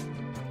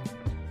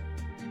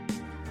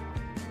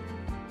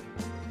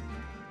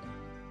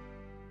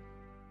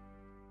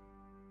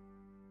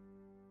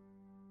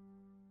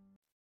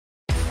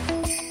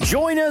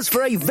 Join us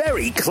for a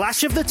very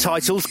Clash of the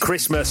Titles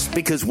Christmas,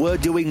 because we're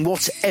doing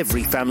what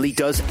every family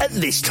does at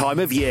this time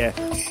of year.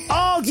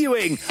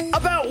 Arguing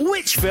about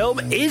which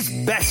film is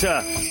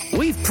better.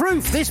 We've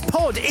proof this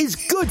pod is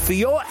good for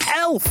your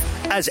elf,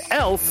 as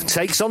Elf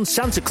takes on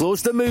Santa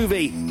Claus the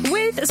movie.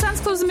 With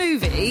Santa Claus the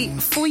movie,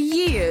 for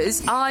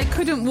years, I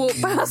couldn't walk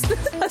past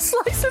a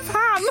slice of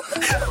ham.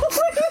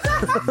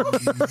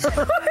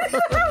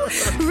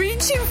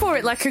 Reaching for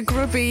it like a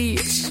grubby...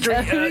 street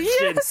urchin.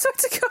 Yeah, I swear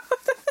to God.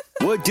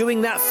 We're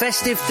doing that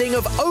festive thing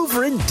of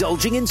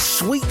overindulging in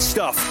sweet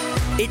stuff.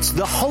 It's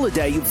The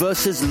Holiday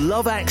versus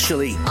Love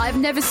Actually. I've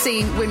never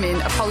seen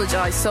women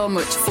apologise so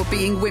much for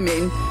being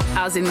women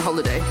as in The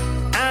Holiday.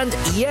 And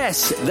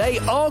yes, they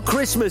are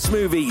Christmas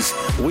movies.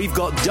 We've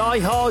got Die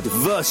Hard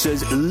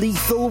versus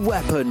Lethal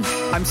Weapon.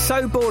 I'm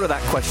so bored of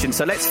that question,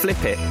 so let's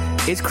flip it.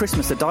 Is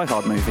Christmas a Die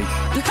Hard movie?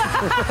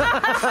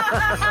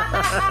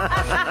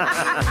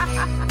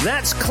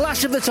 That's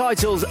Clash of the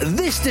Titles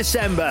this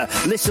December.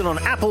 Listen on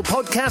Apple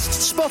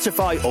Podcasts,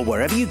 Spotify, or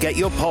wherever you get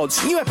your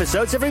pods. New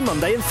episodes every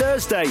Monday and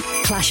Thursday.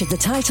 Clash of the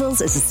Titles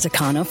is a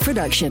Stakhanov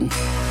production.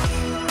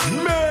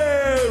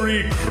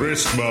 Merry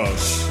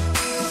Christmas.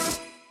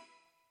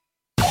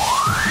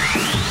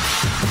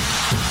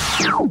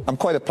 I'm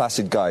quite a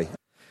placid guy.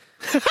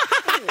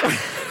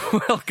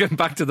 Welcome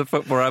back to the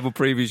Football Ramble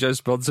preview show,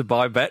 sponsored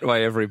by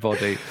Betway,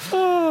 everybody.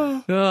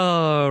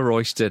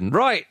 Royston.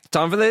 Right,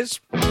 time for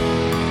this.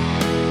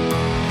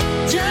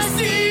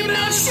 Just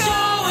email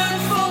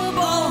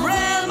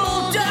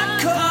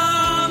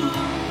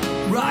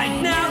show@footballramble.com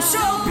right now, so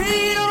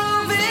Peter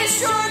or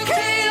Vish or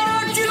Kate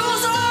or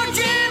Jules or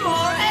Jim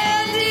or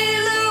Andy,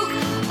 Luke,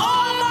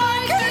 all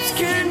Marcus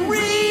can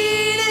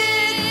read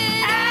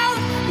it out.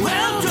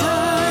 Well done.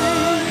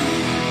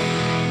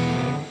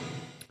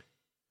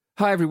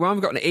 Hi everyone,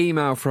 we've got an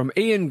email from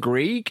Ian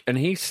Grieg, and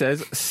he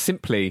says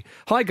simply,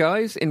 "Hi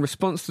guys, in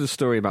response to the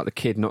story about the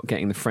kid not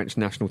getting the French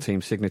national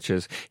team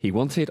signatures he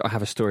wanted, I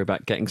have a story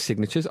about getting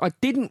signatures I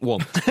didn't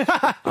want."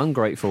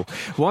 Ungrateful.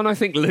 One I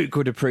think Luke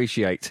would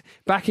appreciate.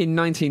 Back in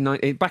the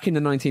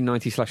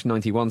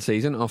 1990/91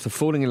 season, after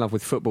falling in love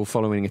with football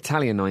following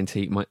Italia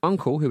 90, my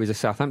uncle, who is a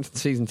Southampton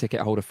season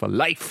ticket holder for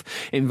life,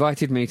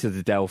 invited me to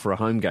the Dell for a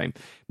home game.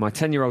 My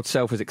 10-year-old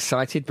self was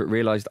excited, but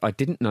realised I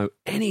didn't know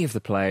any of the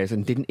players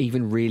and didn't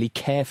even really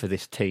care for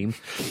this team.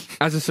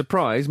 As a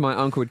surprise, my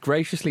uncle had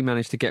graciously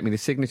managed to get me the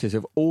signatures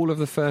of all of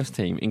the first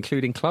team,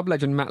 including club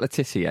legend Matt Le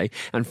Tissier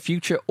and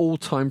future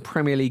all-time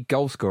Premier League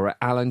goalscorer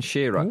Alan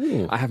Shearer.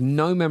 Ooh. I have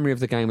no memory of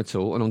the game at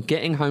all, and on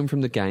getting home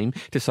from the game,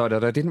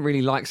 decided I didn't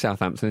really like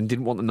Southampton and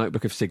didn't want the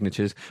notebook of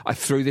signatures. I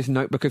threw this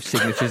notebook of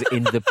signatures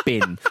in the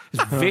bin.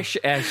 It's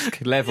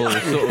Vish-esque level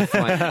sort of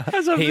like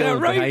heel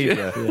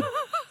behaviour. Yeah.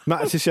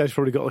 Matt Tissier's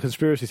probably got a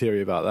conspiracy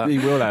theory about that. He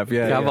will have,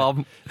 yeah.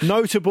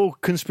 Notable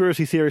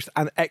conspiracy theorist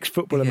and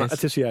ex-footballer Matt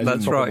Tissier.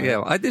 That's right,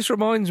 yeah. This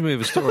reminds me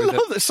of a story.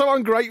 That's so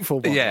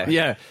ungrateful.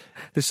 Yeah.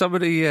 There's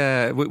somebody,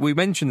 we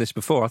mentioned this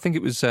before, I think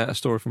it was a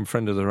story from a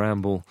friend of the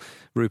Ramble,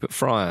 Rupert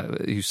Fryer,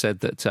 who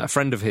said that a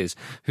friend of his,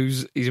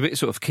 he's a bit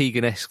sort of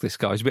Keegan-esque, this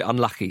guy, he's a bit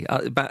unlucky.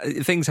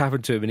 Things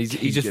happen to him and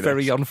he's just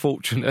very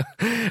unfortunate.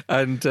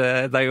 And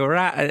they were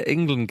at an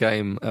England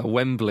game at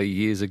Wembley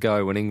years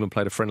ago when England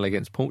played a friendly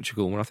against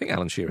Portugal, when I think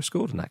Alan Shearer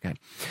scored in that game.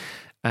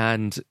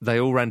 And they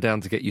all ran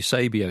down to get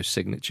Eusebio's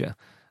signature.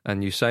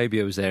 And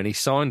Eusebio was there, and he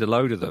signed a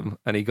load of them,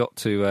 and he got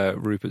to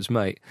Rupert's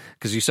mate,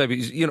 because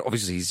Eusebio,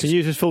 obviously he's... Can you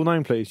use his full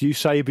name, please?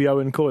 Eusebio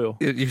and Coyle.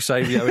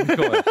 Eusebio and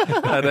Coyle.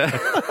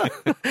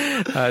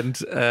 and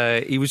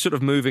he was sort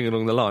of moving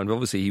along the line, but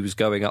obviously he was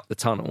going up the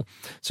tunnel,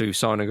 so he was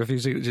signing a few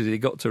signatures. He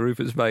got to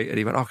Rupert's mate, and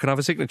he went, "Oh, can I have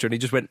a signature?" And he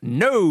just went,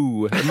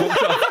 "No!" and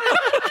walked off.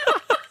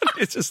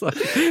 It's just like,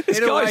 this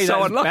guy's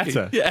so unlucky.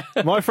 Better. Yeah.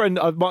 My friend,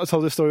 I might have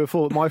told this story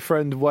before, my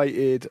friend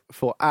waited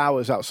for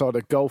hours outside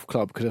a golf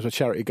club because there was a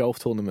charity golf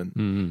tournament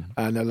and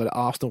there were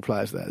Arsenal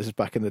players there. This is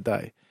back in the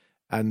day.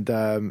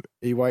 And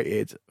he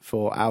waited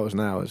for hours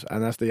and hours.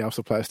 And as the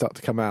Arsenal players started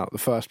to come out, the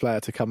first player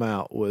to come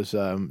out was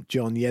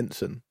John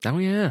Jensen. Oh,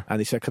 yeah.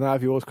 And he said, "Can I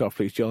have your autograph,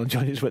 please, John?" And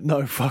John just went,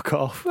 "No, fuck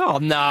off." Oh,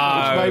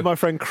 no. Which made my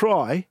friend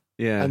cry.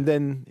 Yeah. And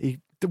then he...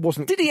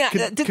 wasn't. Did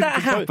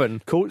that happen?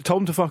 Told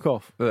him to fuck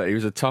off. He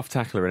was a tough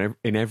tackler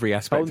in every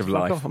aspect of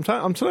life.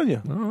 I'm telling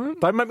you. Right.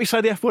 Don't make me say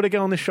the F word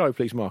again on this show,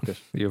 please,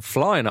 Marcus. You're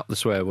flying up the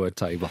swear word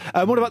table.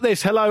 What about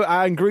this? Hello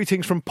and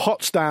greetings from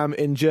Potsdam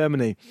in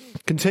Germany.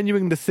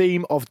 Continuing the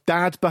theme of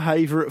dad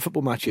behaviour at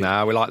football matches.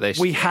 No, we like this.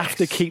 We have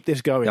to keep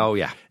this going. Oh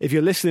yeah. If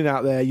you're listening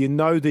out there, you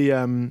know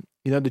the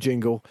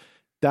jingle.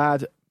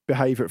 Dad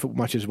behaviour at football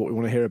matches is what we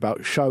want to hear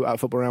about.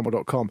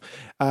 show@footballramble.com.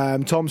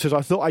 Tom says,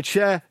 "I thought I'd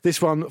share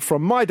this one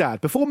from my dad.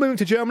 Before moving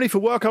to Germany for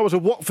work, I was a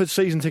Watford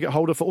season ticket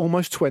holder for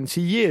almost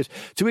 20 years.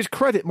 To his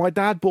credit, my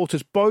dad bought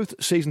us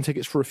both season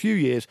tickets for a few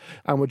years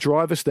and would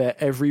drive us there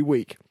every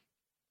week.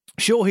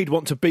 Sure, he'd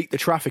want to beat the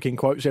traffic in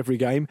quotes every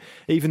game,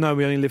 even though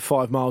we only live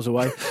 5 miles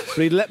away, but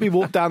he'd let me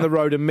walk down the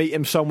road and meet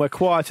him somewhere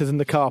quieter than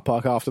the car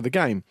park after the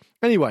game.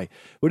 Anyway,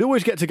 we'd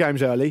always get to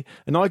games early,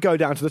 and I'd go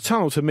down to the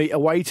tunnel to meet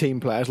away team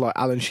players like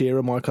Alan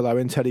Shearer, Michael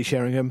Owen, Teddy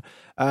Sheringham,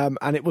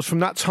 and it was from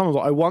that tunnel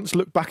that I once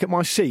looked back at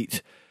my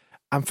seat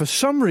and for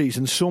some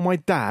reason saw my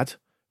dad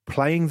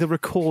playing the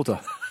recorder.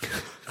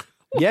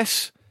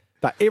 Yes,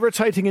 that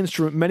irritating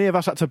instrument many of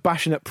us had to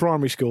bash in at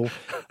primary school.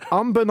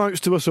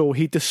 Unbeknownst to us all,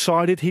 he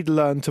decided he'd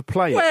learn to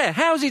play it. Where?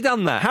 How's he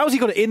done that? How's he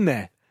got it in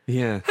there?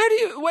 Yeah. How do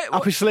you...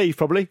 Up his sleeve,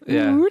 probably.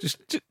 Yeah. No,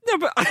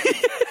 but...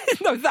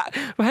 no, that...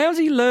 How does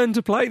he learn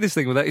to play this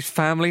thing without his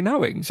family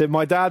knowing? Said,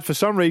 my dad, for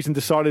some reason,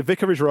 decided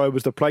Vicarage Road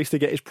was the place to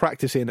get his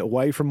practice in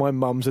away from my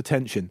mum's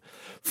attention.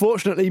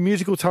 Fortunately,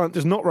 musical talent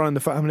does not run in the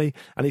family,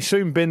 and he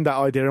soon binned that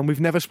idea, and we've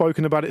never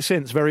spoken about it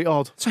since. Very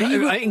odd.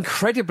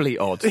 Incredibly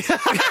odd.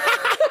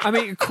 I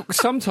mean,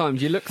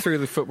 sometimes you look through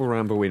the Football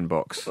Ramble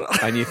inbox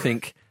and you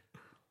think,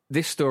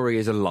 this story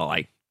is a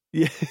lie.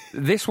 Yeah.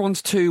 This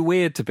one's too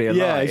weird to be a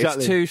Yeah, lie. exactly.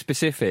 It's too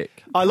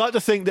specific. I like to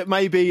think that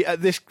maybe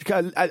at this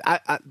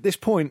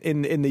point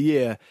in the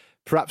year,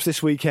 perhaps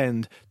this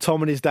weekend,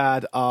 Tom and his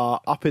dad are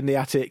up in the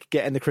attic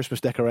getting the Christmas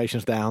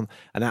decorations down,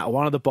 and out of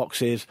one of the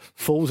boxes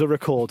falls a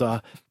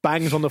recorder,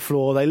 bangs on the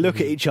floor, they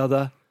look at each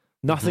other,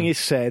 nothing is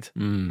said,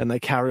 and they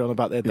carry on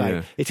about their day.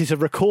 Yeah. It is a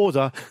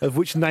recorder of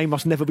which name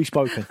must never be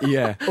spoken.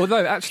 Yeah.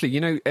 Although, actually, you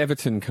know,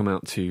 Everton come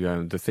out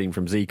to the theme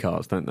from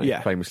Z-Cars, don't they?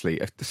 Yeah. Famously.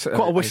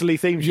 Quite a whistly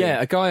theme.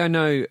 Yeah, a guy I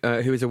know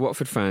who is a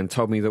Watford fan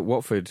told me that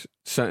Watford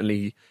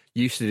certainly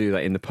used to do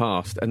that in the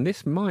past, and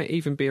this might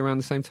even be around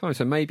the same time.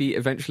 So maybe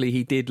eventually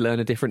he did learn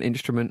a different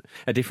instrument,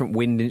 a different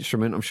wind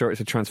instrument. I'm sure it's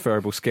a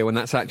transferable skill, and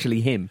that's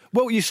actually him.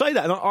 Well, you say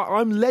that, and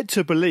I'm led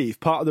to believe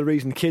part of the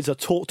reason kids are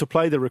taught to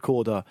play the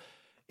recorder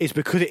is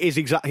because it is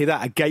exactly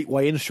that, a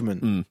gateway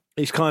instrument.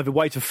 It's kind of a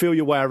way to feel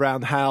your way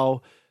around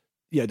how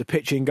the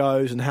pitching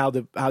goes and how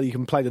you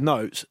can play the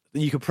notes.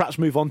 You could perhaps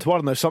move on to, I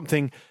don't know,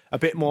 something a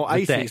bit more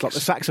 80s, like the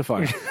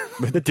saxophone.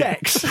 The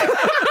decks.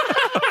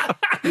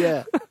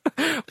 Yeah.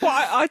 Well,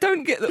 I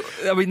don't get...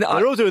 I mean,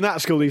 they're all doing that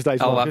at school these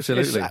days. Oh, Marcus.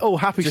 absolutely. It's all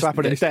happy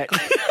slapping in decks.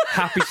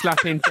 Happy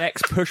slapping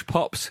decks, push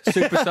pops,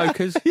 super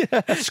soakers.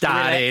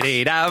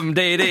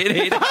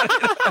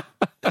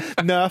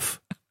 Nerf.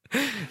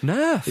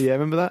 Nerf. Yeah,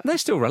 remember that? They're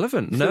still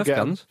relevant. Still Nerf get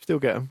 'em. guns. Still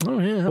get them. Oh,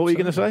 yeah. What were you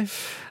going to say?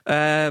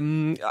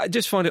 I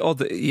just find it odd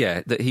that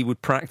he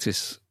would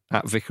practice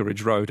at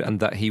Vicarage Road and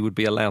that he would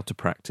be allowed to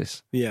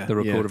practice the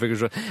recorder at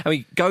Vicarage Road. I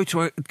mean, go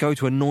to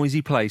a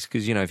noisy place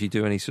because, if you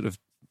do any sort of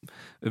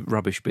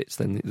rubbish bits,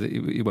 then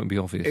it won't be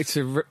obvious.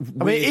 I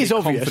mean, it is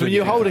obvious when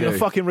you're holding a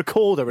fucking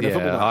recorder in a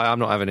football match. I'm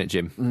not having it,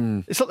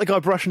 Jim. It's like the guy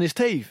brushing his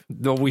teeth.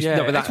 No,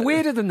 but it's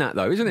weirder than that,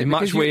 though, isn't it?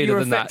 Much weirder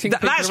than that.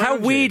 That's how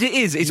weird it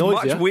is. It's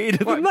much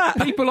weirder than that.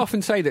 People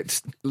often say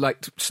that,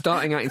 like,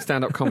 starting out in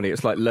stand-up comedy,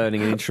 it's like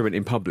learning an instrument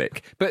in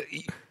public. But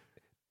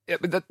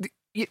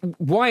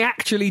why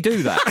actually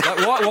do that?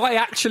 Like, why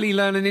actually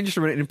learn an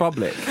instrument in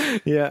public?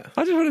 Yeah.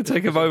 I just want to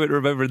take a moment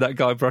remembering that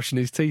guy brushing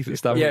his teeth at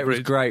Stamford Yeah, it was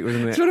Bridge. great,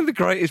 wasn't it? It's one of the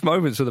greatest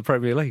moments of the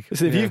Premier League.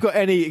 So if you've got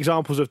any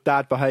examples of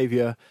dad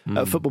behaviour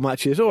at football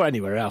matches or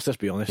anywhere else, let's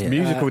be honest.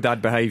 Musical dad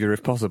behaviour,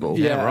 if possible.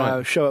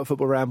 Yeah, show at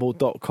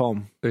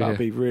footballramble.com. That'd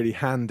be really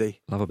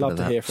handy. Love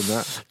to hear from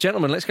that.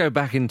 Gentlemen, let's go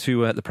back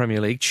into the Premier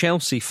League.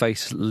 Chelsea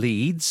face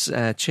Leeds.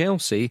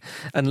 Chelsea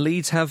and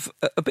Leeds have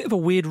a bit of a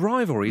weird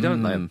rivalry,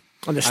 don't they?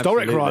 An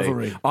historic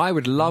rivalry. I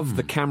would love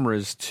the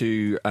cameras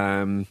to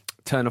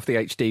turn off the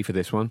HD for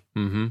this one.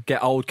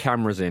 Get old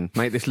cameras in.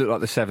 Make this look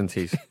like the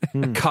 70s.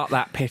 Cut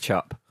that pitch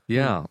up.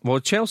 Yeah. Well,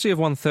 Chelsea have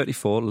won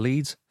 34,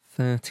 Leeds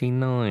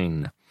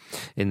 39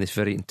 in this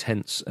very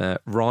intense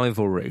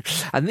rivalry.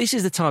 And this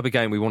is the type of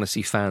game we want to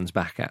see fans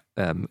back at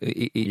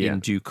in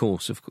due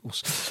course, of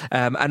course.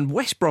 And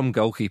West Brom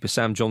goalkeeper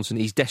Sam Johnson,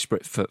 he's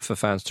desperate for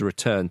fans to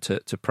return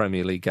to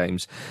Premier League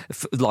games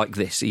like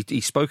this. He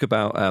spoke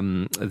about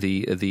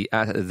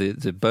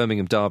the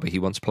Birmingham derby he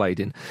once played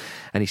in,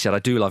 and he said, I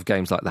do love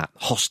games like that.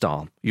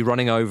 Hostile. You're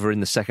running over in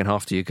the second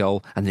half to your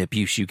goal, and the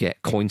abuse you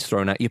get, coins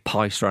thrown at you,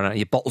 pies thrown at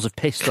you, bottles of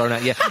piss thrown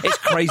at you. It's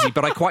crazy,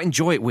 but I quite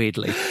enjoy it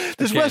weirdly.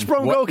 Does West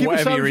Brom goalkeeper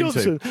Sam Johnson,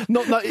 he's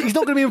not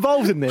going to be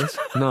involved in this.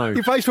 No.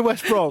 He plays for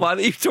West Brom. Well,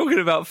 you're talking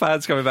about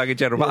fans coming back in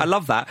general, but I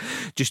love that.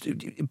 Just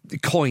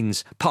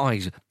coins,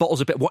 pies,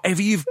 bottles of piss,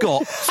 whatever you've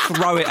got,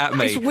 throw it at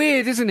me. It's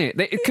weird, isn't it?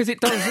 Because it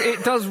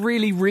does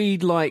really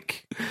read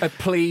like a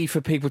plea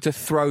for people to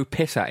throw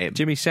piss at him.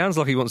 Jimmy sounds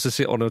like he wants to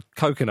sit on a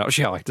coconut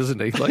shy,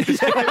 doesn't he? Like,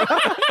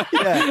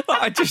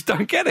 I just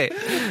don't get it.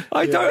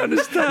 I don't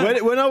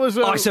understand. When I was...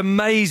 it's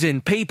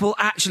amazing. People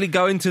actually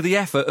going to the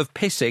effort of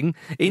pissing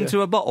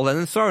into a bottle and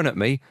then throwing at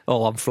me.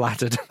 Oh, I'm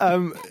flattered.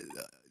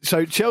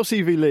 So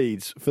Chelsea v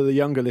Leeds, for the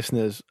younger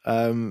listeners,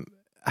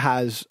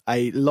 has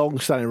a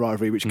long-standing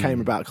rivalry which came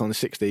about kind of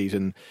the 60s,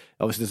 and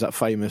obviously there's that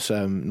famous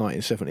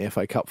 1970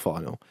 FA Cup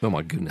final. Oh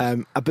my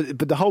goodness!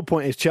 But the whole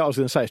point is,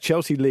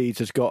 Chelsea Leeds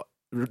has got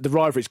the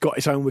rivalry's got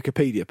its own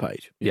Wikipedia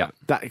page. Yeah,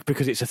 that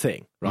because it's a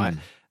thing, right?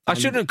 I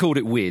shouldn't have called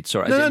it weird.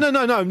 Sorry. No.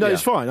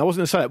 It's fine. I wasn't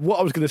going to say it. What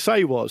I was going to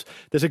say was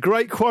there's a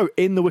great quote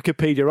in the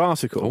Wikipedia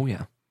article. Oh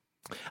yeah.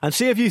 And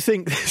see if you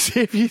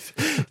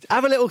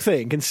have a little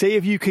think and see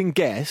if you can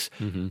guess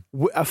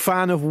a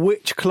fan of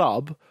which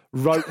club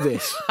wrote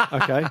this.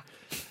 Okay.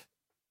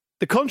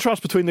 The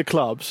contrast between the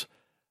clubs,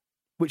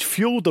 which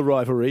fueled the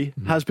rivalry,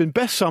 has been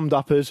best summed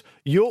up as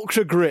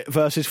Yorkshire Grit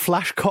versus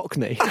Flash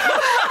Cockney.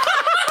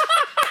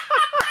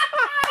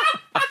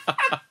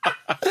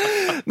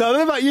 No, I don't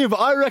know about you, but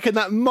I reckon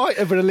that might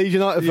have been a Leeds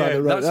United fan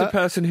that wrote that's a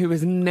person who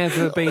has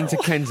never been to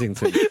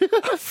Kensington.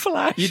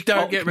 Flash You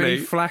don't get many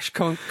Cockney. Flash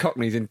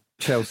Cockneys in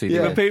Chelsea.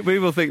 Yeah. didn't they?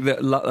 People think that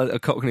a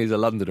Cockney is a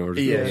Londoner.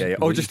 Yeah.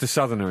 Or just a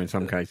Southerner in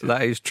some cases.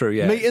 That is true,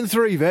 yeah. Meat and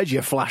three veg,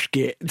 you flash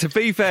git. To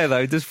be fair,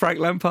 though, does Frank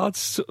Lampard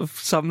sort of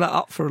sum that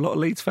up for a lot of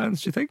Leeds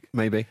fans, do you think?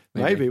 Maybe.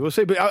 Maybe, we'll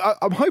see. But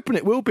I'm hoping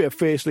it will be a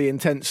fiercely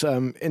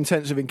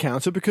intensive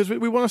encounter because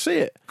we want to see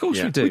it. Of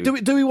course we do.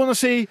 Do we want to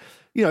see,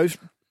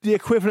 the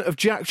equivalent of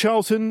Jack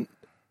Charlton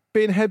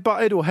being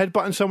headbutted or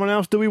headbutting someone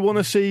else? Do we want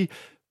to see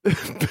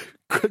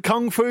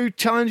kung fu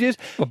challenges?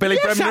 Or Billy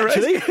Bremner?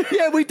 Actually.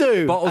 Yeah, we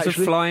do. Bottles of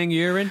flying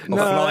urine? Or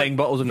flying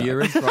bottles of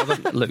urine,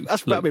 rather? Luke,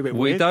 that'd be a bit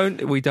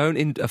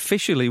weird.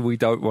 Officially, we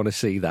don't want to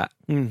see that.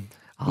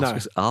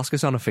 Ask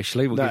us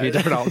unofficially. We'll give you a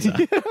different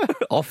answer.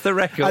 Off the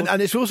record.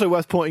 And it's also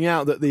worth pointing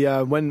out that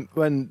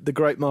when the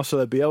great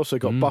Marcelo Bielsa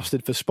got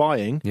busted for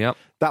spying,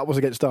 that was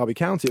against Derby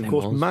County, of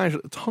course, managed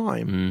at the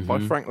time by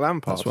Frank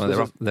Lampard. That's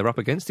why they're up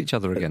against each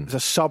other again. There's a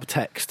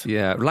subtext.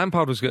 Yeah,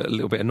 Lampard was a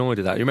little bit annoyed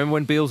at that. You remember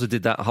when Bielsa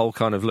did that whole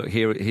kind of, look,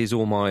 here's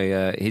all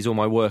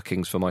my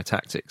workings for my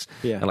tactics.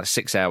 Yeah. And like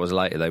 6 hours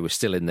later, they were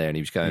still in there and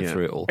he was going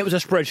through it all. It was a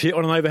spreadsheet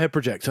on an overhead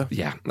projector.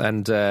 Yeah,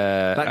 and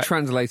that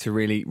translator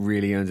really,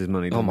 really earns his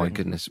money. Oh my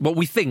goodness! Well,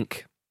 we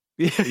think.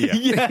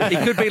 Yeah. He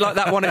could be like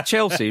that one at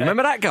Chelsea.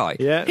 Remember that guy?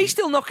 Yeah. He's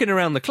still knocking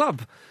around the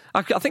club.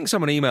 I think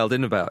someone emailed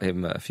in about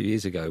him a few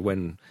years ago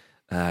when.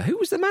 Who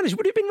was the manager?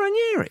 Would it have been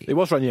Ranieri? It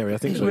was Ranieri, I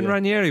think so. When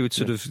Ranieri would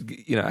sort of,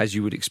 as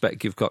you would expect,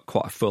 give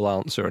quite a full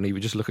answer, and he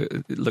would just look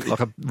like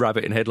a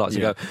rabbit in headlights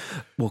and go,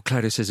 "Well,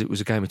 Claudio says it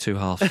was a game of two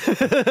halves."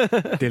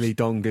 Dilly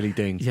dong, dilly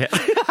ding. Yeah.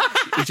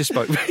 He just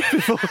spoke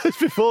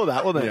before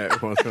that, wasn't it? Yeah,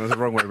 it was the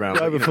wrong way round.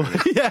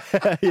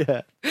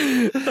 Yeah.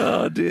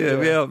 Oh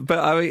dear, yeah. But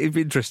I mean, it'd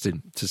be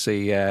interesting to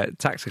see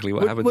tactically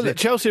what happens. Well,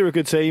 Chelsea are a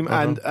good team,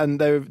 and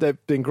they've been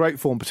in great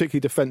form, particularly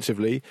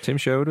defensively. Tim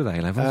Sherwood with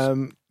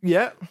A-levels.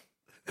 Yeah,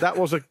 that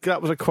was a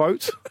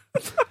quote.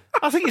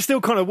 I think it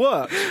still kind of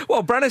works.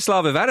 Well,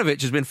 Branislav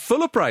Ivanovic has been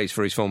full of praise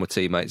for his former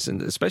teammates,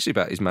 and especially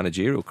about his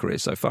managerial career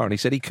so far. And he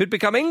said he could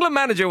become England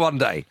manager one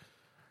day.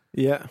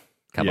 Yeah.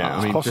 Come on,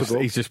 I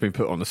mean, he's just been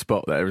put on the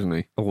spot there, isn't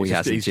he? Oh, he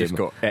hasn't, He's Jim. just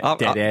got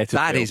dead air to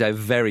That fill. is a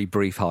very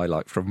brief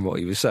highlight from what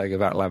he was saying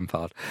about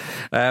Lampard.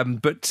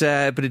 But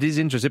it is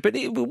interesting. But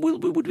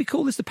would we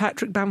call this the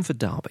Patrick Bamford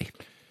derby?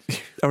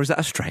 Or is that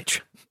a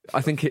stretch?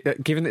 I think,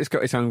 given that it's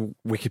got its own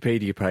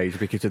Wikipedia page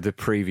because of the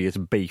previous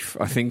beef,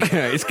 I think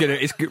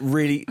it's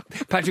really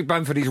Patrick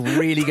Bamford is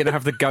really going to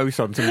have the ghost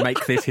on to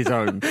make this his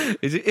own.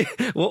 Is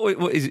it?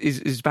 What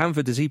is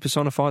Bamford? Does he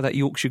personify that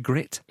Yorkshire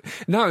grit?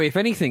 No, if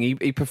anything,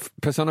 he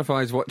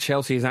personifies what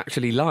Chelsea is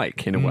actually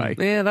like in a way.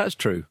 Yeah, that's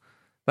true.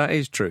 That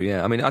is true,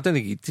 yeah. I mean, I don't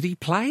think did he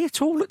play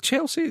at all at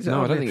Chelsea?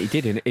 No, I don't think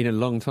he did in a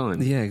long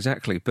time. Yeah,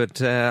 exactly. But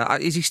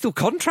is he still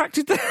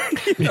contracted there?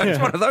 It's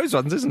one of those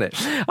ones, isn't it?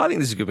 I think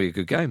this is going to be a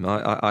good game.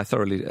 I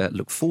thoroughly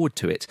look forward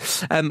to it.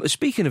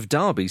 Speaking of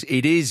derbies,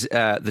 it is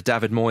the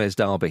David Moyes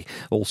derby,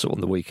 also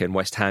on the weekend.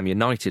 West Ham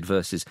United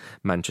versus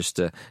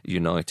Manchester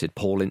United.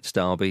 Paul Ince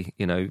derby,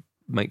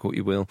 make what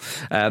you will.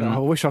 I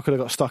wish I could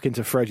have got stuck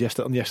into Fred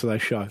on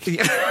yesterday's show.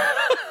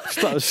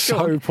 That was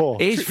so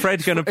poor. Is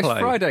Fred going to play? It's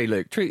Friday,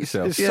 Luke. Treat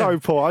yourself. It's so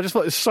poor. I just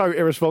thought it's so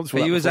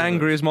irresponsible. Are you as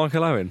angry as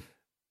Michael Owen?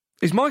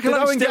 Is Michael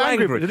Owen still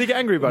angry? Did he get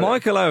angry about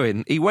Michael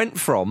Owen, he went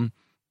from,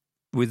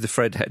 with the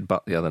Fred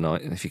headbutt the other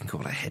night, if you can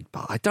call it a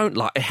headbutt. I don't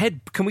like a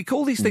head. Can we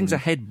call these things a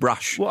head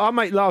brush? Well, our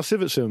mate Lars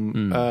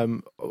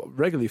Sivertsen,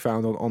 regularly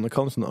found on the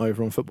continent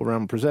over on Football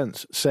Round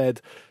Presents,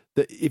 said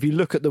that if you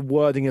look at the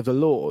wording of the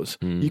laws,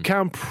 you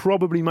can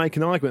probably make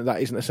an argument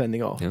that isn't a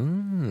sending off.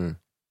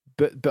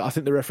 But I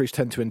think the referees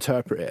tend to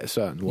interpret it a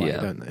certain way,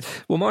 don't they?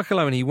 Well, Michael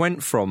Owen, he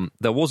went from,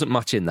 there wasn't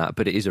much in that,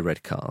 but it is a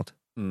red card.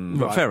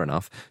 Right. Fair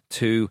enough.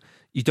 To,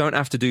 you don't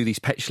have to do these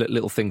petulant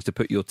little things to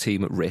put your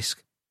team at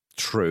risk.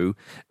 True.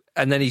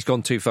 And then he's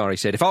gone too far. He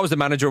said, if I was the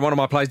manager and one of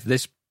my players did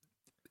this,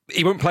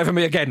 he wouldn't play for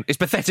me again. It's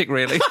pathetic,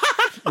 really.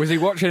 Was he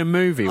watching a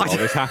movie while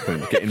this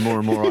happened, getting more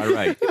and more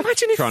irate?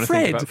 Imagine if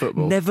Fred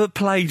never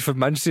played for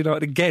Manchester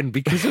United again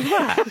because of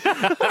that.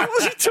 What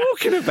was he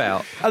talking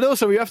about? And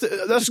also, we have to.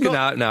 That's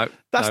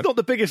not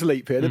the biggest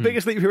leap here. The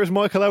biggest leap here is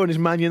Michael Owen is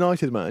Man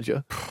United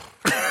manager.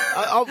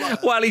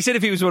 Well, he said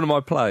if he was one of my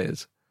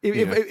players.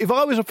 If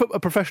I was a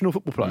professional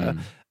football player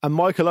and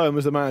Michael Owen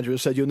was the manager and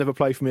said you'll never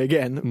play for me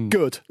again,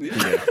 good.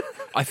 Yeah.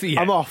 I think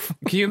I'm off.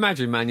 Can you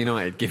imagine Man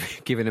United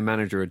giving a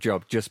manager a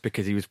job just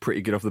because he was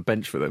pretty good off the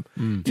bench for them?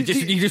 You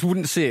just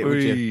wouldn't see it,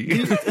 would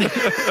you?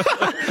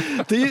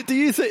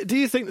 Do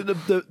you think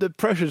that the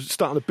pressure's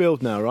starting to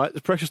build now? Right,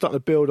 the pressure's starting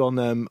to build on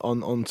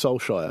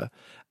Solskjaer,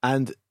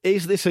 and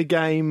is this a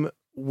game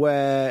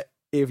where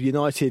if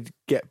United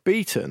get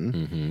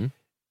beaten?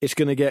 It's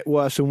going to get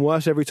worse and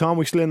worse every time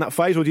we're still in that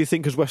phase? Or do you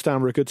think because West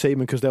Ham are a good team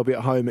and because they'll be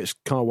at home, it's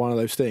kind of one of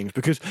those things?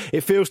 Because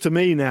it feels to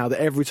me now that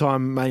every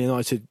time Man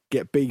United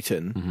get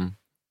beaten,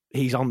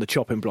 he's on the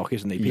chopping block,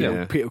 isn't he?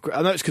 Yeah.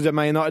 I know it's because they're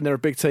Man United and they're a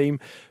big team,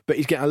 but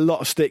he's getting a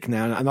lot of stick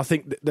now. And I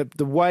think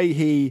the way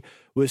he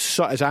was,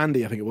 as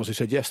Andy, I think it was, who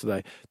said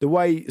yesterday, the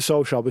way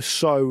Solskjaer was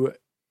so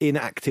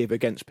inactive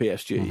against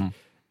PSG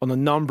on a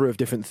number of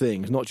different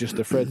things, not just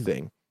the Fred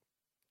thing.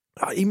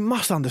 He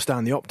must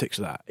understand the optics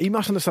of that. He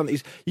must understand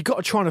that you've got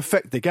to try and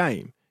affect the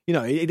game. You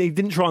know, he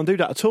didn't try and do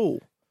that at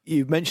all.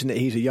 You mentioned that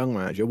he's a young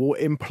manager. Well,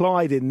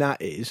 implied in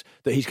that is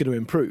that he's going to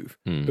improve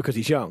because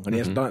he's young and he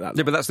hasn't done it that long.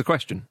 Yeah, but that's the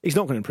question. He's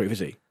not going to improve, is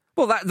he?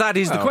 Well, that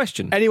is the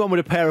question. Anyone with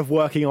a pair of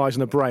working eyes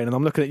and a brain, and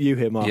I'm looking at you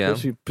here,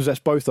 Marcus, Yeah. who possess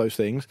both those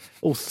things,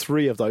 all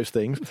three of those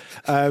things.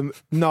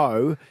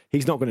 No,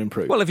 he's not going to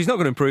improve. Well, if he's not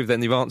going to improve,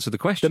 then you've answered the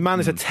question. The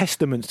man is a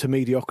testament to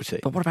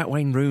mediocrity. But what about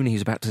Wayne Rooney?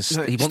 Who's about to...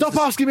 Stop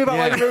asking me about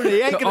Wayne Rooney.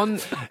 He ain't gonna,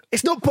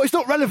 it's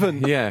not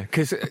relevant. Yeah,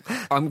 because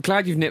I'm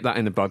glad you've nipped that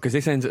in the bud, because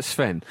this ends at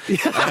Sven.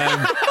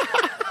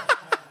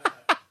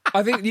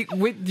 I think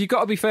you've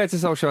got to be fair to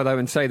Solskjaer, though,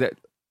 and say that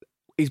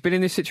he's been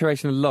in this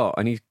situation a lot,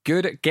 and he's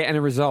good at getting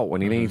a result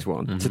when he needs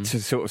one to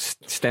sort of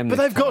stem. But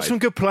they've got some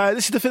good players.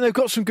 This is the thing; they've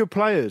got some good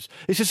players.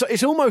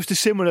 It's almost a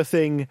similar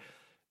thing.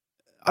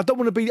 I don't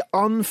want to be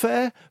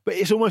unfair, but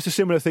it's almost a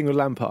similar thing with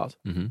Lampard.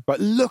 Right?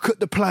 Look at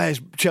the players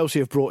Chelsea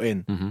have brought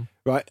in.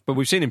 Right, but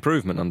we've seen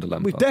improvement under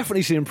Lampard. We've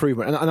definitely seen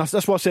improvement, and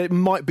that's why I said it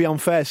might be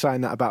unfair saying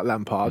that about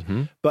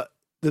Lampard. But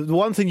the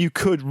one thing you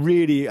could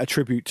really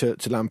attribute to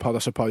Lampard, I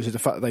suppose, is the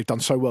fact that they've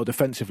done so well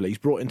defensively. He's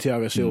brought in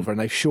Thiago Silva and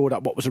they've shored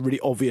up what was a really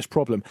obvious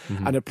problem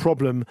and a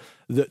problem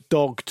that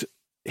dogged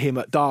him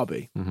at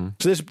Derby.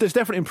 So there's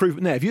definitely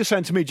improvement there. If you're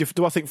saying to me,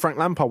 do I think Frank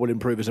Lampard will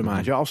improve as a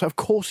manager? I'll say, of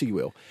course he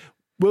will.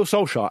 Will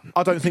Solskjaer?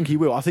 I don't think he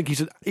will. I think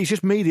he's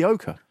just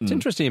mediocre. It's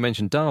interesting you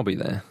mentioned Derby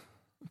there,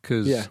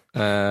 because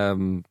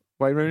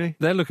Wayne Rooney?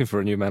 They're looking for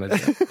a new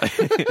manager.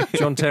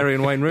 John Terry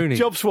and Wayne Rooney.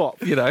 Job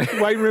swap. You know,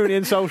 Wayne Rooney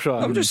and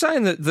Solskjaer. I'm just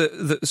saying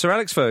that Sir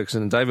Alex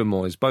Ferguson and David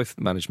Moyes both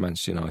managed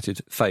Manchester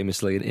United,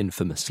 famously and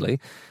infamously.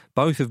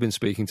 Both have been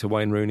speaking to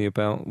Wayne Rooney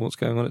about what's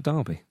going on at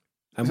Derby.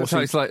 And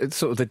it's like it's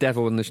sort of the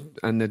devil and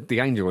the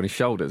angel on his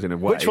shoulders in a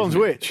way. Which one's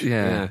which?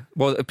 Yeah.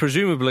 Well,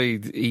 presumably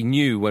he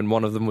knew when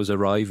one of them was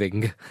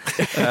arriving.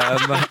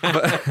 But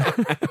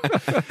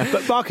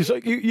Marcus,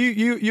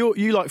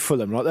 you like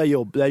Fulham, right? They're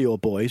your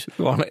boys,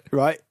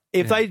 right?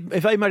 If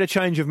they made a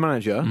change of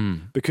manager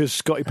because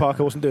Scotty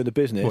Parker wasn't doing the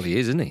business, well, he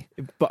is, isn't he?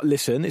 But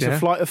listen, it's a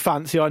flight of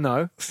fancy, I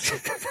know.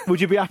 Would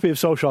you be happy if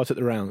Solskjaer took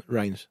the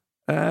reins?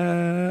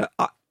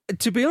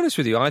 To be honest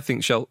with you, I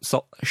think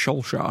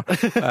Solskjaer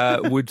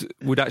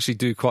would actually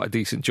do quite a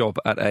decent job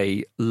at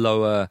a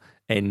lower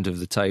end of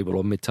the table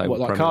or mid-table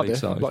like Premier League Cardiff?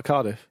 side. Like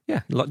Cardiff? Yeah,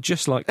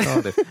 just like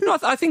Cardiff. No,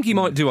 I think he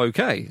might do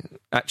okay,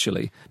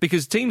 actually,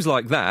 because teams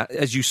like that,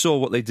 as you saw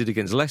what they did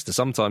against Leicester,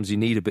 sometimes you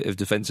need a bit of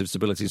defensive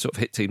stability and sort of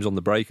hit teams on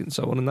the break and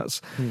so on, and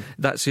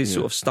that's his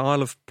sort of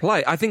style of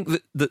play. I think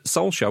that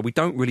Solskjaer, we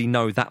don't really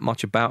know that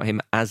much about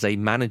him as a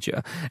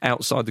manager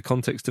outside the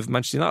context of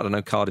Manchester United. I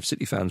know Cardiff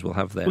City fans will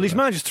have their... Well, he's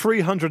managed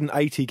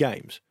 380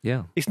 games.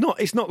 Yeah. It's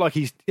not like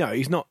he's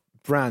not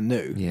brand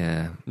new.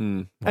 Yeah.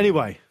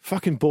 Anyway,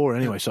 fucking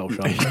boring anyway,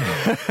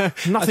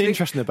 Solskjaer. Nothing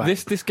interesting about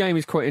it. This game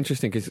is quite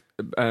interesting because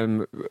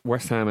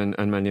West Ham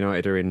and Man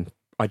United are in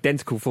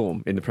identical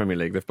form in the Premier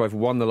League. They've both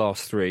won the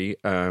last three,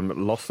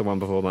 lost the one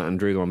before that and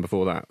drew the one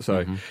before that.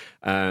 So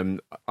I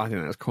think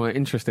that's quite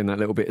interesting, that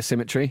little bit of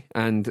symmetry.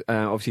 And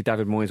obviously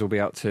David Moyes will be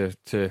out to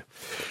get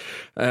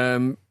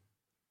a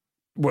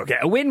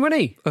win, won't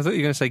he? I thought you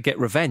were going to say get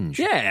revenge.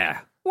 Yeah.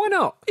 Why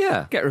not?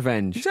 Yeah. Get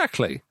revenge.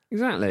 Exactly.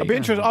 Exactly. I'll be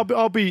interested.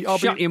 I'll be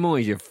Shut your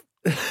Moyes,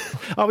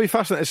 I'll be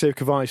fascinated to see if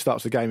Cavani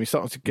starts the game. He's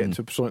starting to get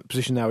into a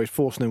position now. He's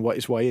forcing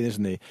his way in,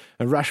 isn't he?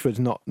 And Rashford's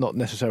not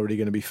necessarily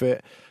going to be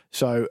fit.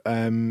 So,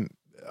 and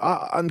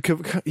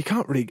you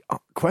can't really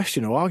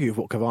question or argue with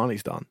what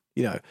Cavani's done.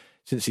 You know,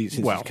 since he's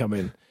come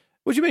in.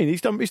 What do you mean? He's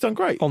done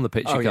great on the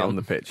pitch. On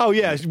the pitch. Oh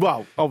yeah.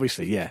 Well,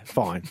 obviously, yeah.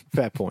 Fine,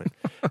 fair point.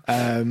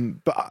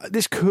 But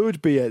this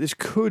could be a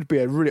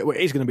really. Well,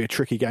 it is going to be a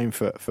tricky game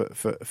for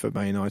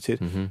Man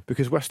United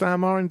because West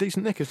Ham are in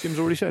decent nick, as Jim's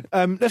already said.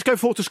 Let's go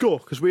 4 to score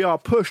because we are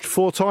pushed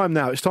for time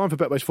now. It's time for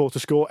Betway's 4 to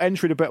score.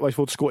 Entry to Betway's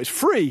 4 to score is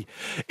free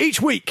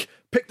each week.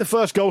 Pick the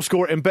first goal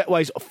scorer in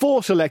Betway's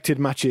 4 selected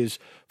matches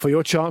for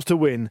your chance to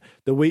win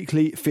the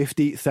weekly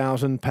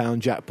 £50,000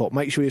 jackpot.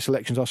 Make sure your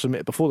selections are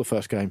submitted before the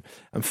first game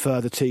and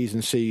further T's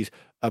and C's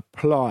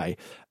apply.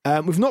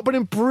 We've not been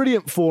in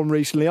brilliant form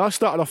recently. I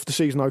started off the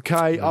season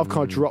okay. I've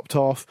kind of dropped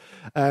off.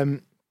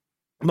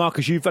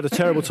 Marcus, you've had a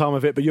terrible time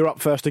of it, but you're up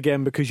first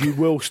again because you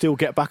will still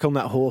get back on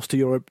that horse to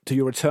your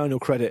eternal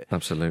credit.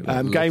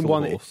 Absolutely. Game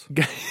one,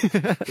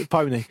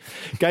 pony.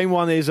 Game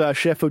one is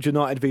Sheffield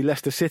United v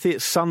Leicester City.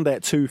 It's Sunday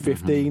at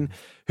 2:15.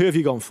 Who have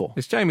you gone for?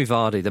 It's Jamie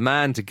Vardy, the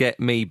man to get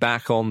me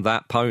back on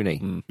that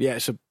pony. Yeah,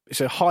 it's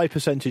a high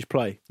percentage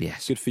play.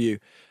 Yes, good for you.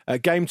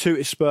 Game 2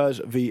 is Spurs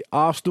v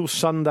Arsenal,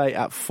 Sunday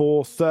at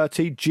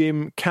 4:30.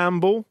 Jim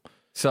Campbell.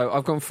 So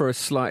I've gone for a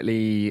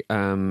slightly.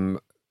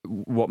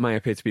 What may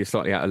appear to be a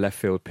slightly out of left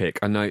field pick.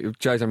 I know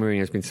Jose Mourinho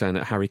has been saying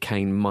that Harry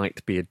Kane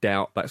might be a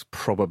doubt. That's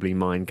probably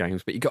mind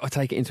games, but you've got to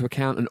take it into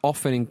account. And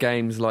often in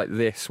games like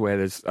this, where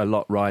there's a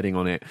lot riding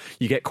on it,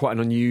 you get quite an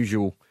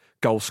unusual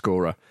goal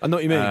scorer. I know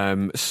what you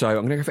mean. So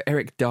I'm going to go for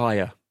Eric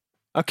Dyer.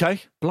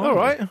 Okay. Blimey. All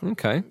right.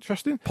 Okay.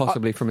 Interesting.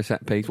 Possibly from a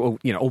set piece. Well,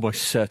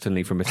 almost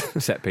certainly from a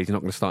set piece. You're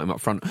not going to start him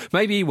up front.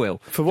 Maybe he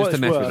will. For what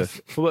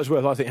it's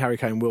worth, I think Harry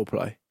Kane will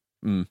play.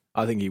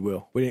 I think he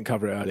will. We didn't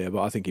cover it earlier,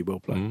 but I think he will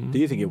play. Do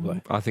you think he'll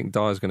play? I think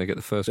Dyer's going to get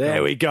the first goal.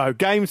 There we go.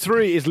 Game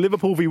 3 is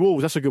Liverpool v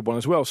Wolves. That's a good one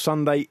as well.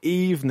 Sunday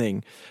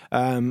evening.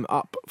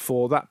 Up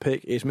for that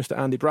pick is Mr.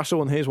 Andy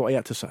Brassel, and here's what he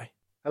had to say.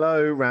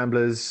 Hello,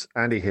 Ramblers.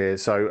 Andy here.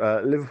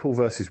 So, Liverpool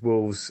versus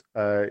Wolves.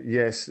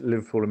 Yes,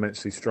 Liverpool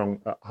immensely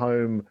strong at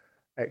home,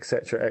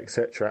 etc.,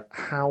 etc.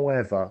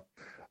 However,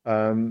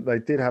 they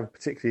did have a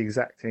particularly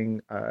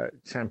exacting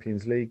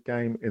Champions League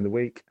game in the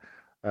week.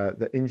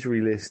 The injury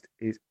list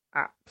is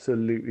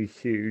absolutely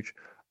huge.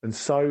 And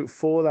so,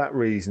 for that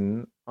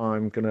reason,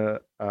 I'm going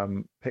to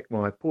pick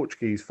my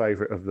Portuguese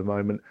favourite of the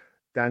moment,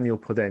 Daniel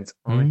Podence.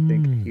 I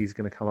think he's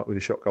going to come up with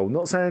a shot goal.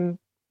 Not saying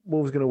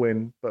Wolves are going to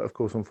win, but of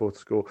course on 4 to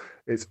score,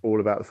 it's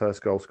all about the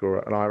first goal scorer.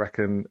 And I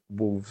reckon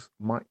Wolves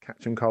might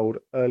catch him cold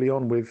early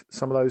on with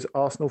some of those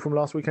Arsenal from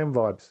last weekend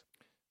vibes.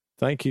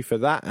 Thank you for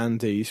that,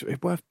 Andy. It's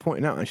worth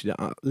pointing out, actually,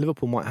 that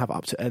Liverpool might have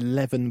up to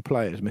 11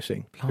 players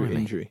missing through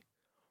injury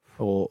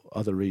or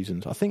other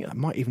reasons. I think it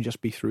might even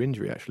just be through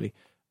injury, actually.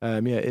 Yeah,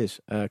 it is.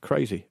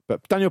 Crazy.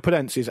 But Daniel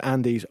Podence is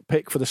Andy's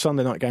pick for the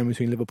Sunday night game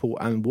between Liverpool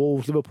and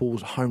Wolves.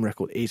 Liverpool's home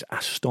record is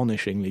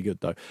astonishingly good,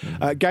 though.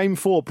 Game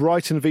 4,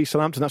 Brighton v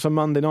Southampton. That's a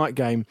Monday night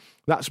game.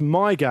 That's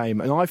my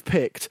game, and I've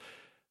picked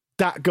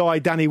that guy,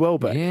 Danny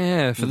Welbeck.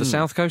 Yeah, for the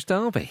South Coast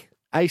Derby.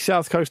 A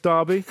South Coast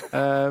derby,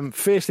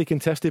 fiercely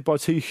contested by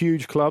 2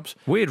 huge clubs.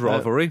 Weird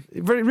rivalry.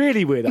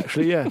 Really weird,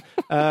 actually, yeah.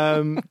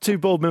 2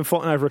 bald men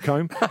fighting over a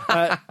comb.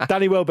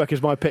 Danny Welbeck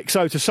is my pick.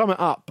 So to sum it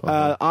up,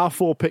 our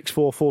 4 picks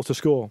for 4 to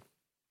score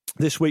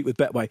this week with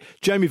Betway: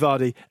 Jamie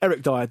Vardy,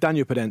 Eric Dyer,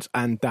 Daniel Podence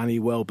and Danny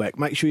Welbeck.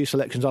 Make sure your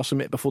selections are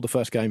submitted before the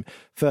first game.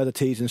 Further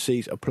T's and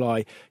C's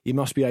apply. You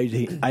must be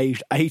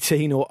aged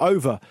 18 or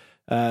over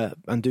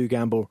and do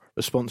gamble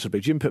responsibly.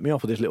 Jim put me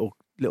off with his little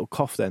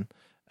cough then.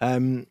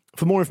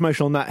 For more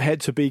information on that,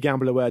 head to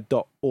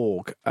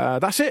begambleaware.org.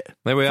 That's it.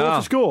 There we 4 are.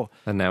 to score.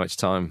 And now it's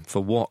time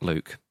for what,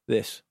 Luke?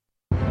 This.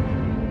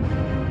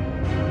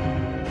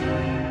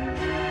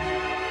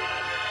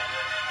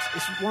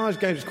 It's one of those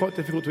games that's quite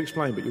difficult to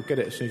explain, but you'll get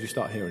it as soon as you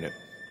start hearing it.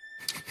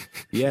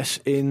 Yes,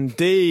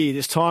 indeed.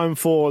 It's time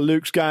for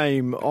Luke's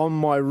game. On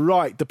my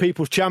right, the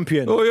People's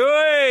Champion. Oi,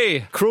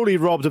 oi! Cruelly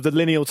robbed of the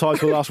lineal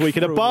title last week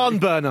in a barn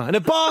burner.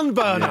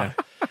 Yeah.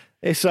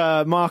 It's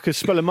Marcus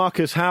Speller.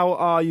 Marcus, how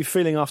are you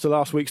feeling after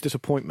last week's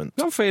disappointment?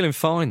 I'm feeling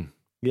fine.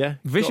 Yeah?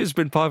 Vish has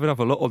been piping up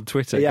a lot on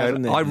Twitter. Yeah,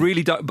 going, I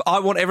really don't. I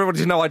want everybody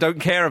to know I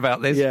don't care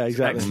about this. Yeah,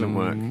 exactly. Excellent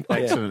work.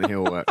 Excellent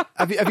heel work.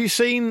 Have you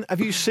seen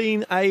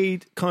a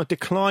kind of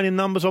decline in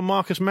numbers on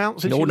Marcus Mount?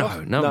 Since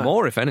No,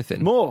 more if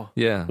anything. More?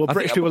 Yeah. Well,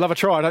 British people love a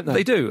try, don't they?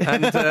 They do.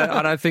 And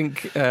I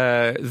think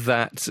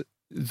that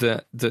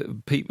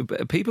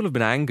people have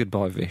been angered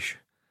by Vish.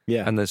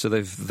 Yeah. And so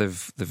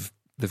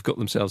they've got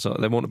themselves.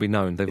 They want to be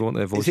known. They want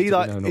their voices to be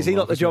known. Is he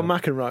like the John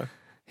McEnroe?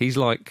 He's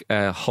like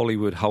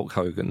Hollywood Hulk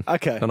Hogan.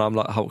 Okay. And I'm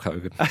like Hulk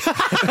Hogan.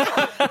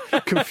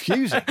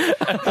 Confusing.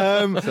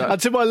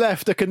 And to my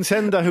left, a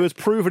contender who has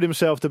proven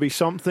himself to be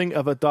something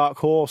of a dark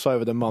horse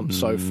over the months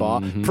so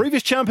far.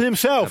 Previous champion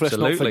himself, let's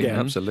not forget.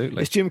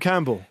 Absolutely. It's Jim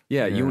Campbell.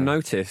 Yeah, you'll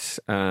notice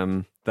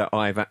that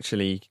I've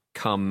actually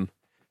come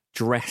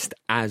dressed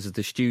as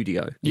the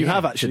studio. You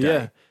have actually,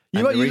 today.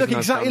 You look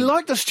exactly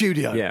like the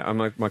studio. Yeah,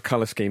 and my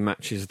colour scheme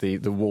matches the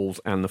walls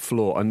and the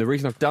floor. And the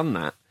reason I've done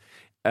that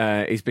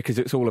is because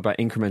it's all about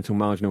incremental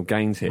marginal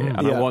gains here.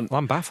 And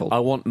I'm baffled. I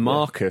want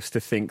Marcus to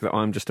think that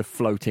I'm just a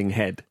head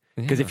head.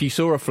 Because if you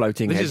saw a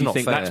floating head, you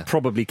think fair. that's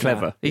probably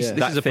clever. This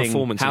is a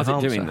performance How's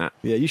enhancer. it doing that?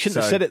 Yeah, you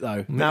shouldn't have said it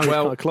though. Now you've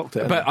kind of clocked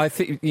it. But I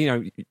think,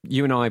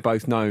 you and I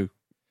both know,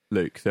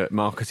 Luke, that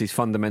Marcus is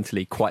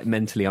fundamentally quite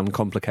mentally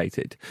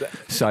uncomplicated.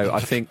 So I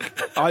think...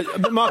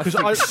 Marcus,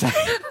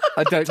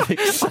 I don't think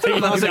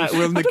saying that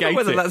will negate I don't know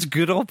whether it. that's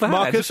good or bad.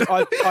 Marcus,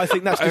 I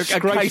think that's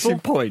disgraceful. A case in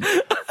point.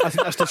 I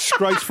think that's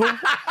disgraceful.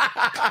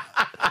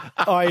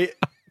 I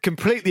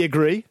completely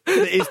agree that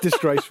it is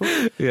disgraceful.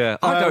 Yeah,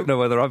 I don't know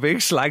whether I'm being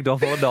slagged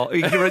off or not.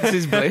 Ignorance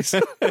is bliss.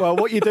 Well,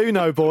 what you do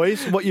know,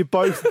 boys, what you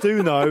both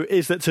do know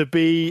is that to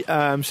be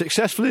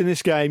successful in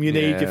this game, you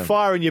need your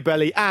fire in your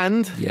belly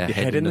and your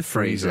head in the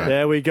freezer.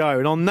 There we go.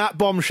 And on that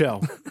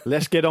bombshell,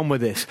 let's get on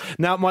with this.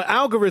 Now, my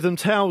algorithm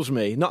tells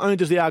me, not only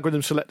does the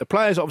algorithm select the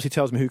players, it obviously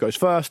tells me who goes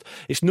first.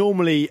 It's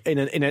normally, in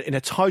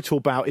a title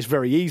bout, it's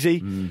very easy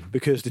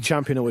because the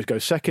champion always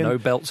goes second. No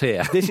belts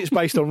here. This is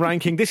based on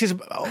ranking. This is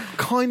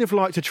kind of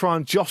like to try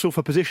and jostle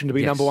for position to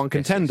be number one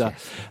contender.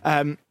 Yes.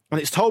 And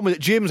it's told me that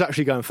Jim's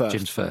actually going first.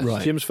 Jim's first.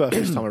 Right. Jim's first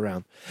this time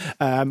around.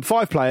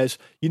 5 players.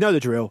 You know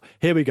the drill.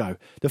 Here we go.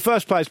 The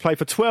first player's played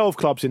for 12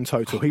 clubs in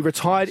total. He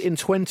retired in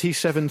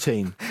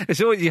 2017. It's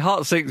always your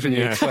heart sinks when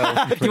you're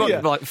 12. You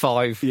want like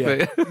 5.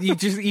 Yeah. But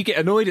You get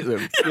annoyed at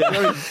them.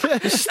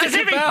 As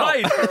if he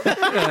played.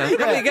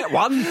 You only get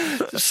one.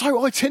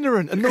 So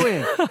itinerant,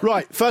 annoying.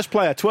 Right, first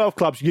player, 12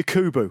 clubs,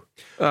 Yakubu.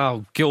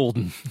 Oh,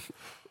 Gordon.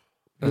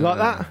 You like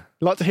that?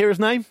 Like to hear his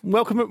name?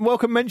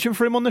 Welcome mention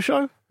for him on the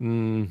show?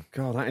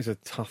 God, that is a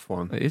tough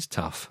one. It is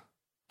tough.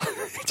 Do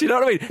you know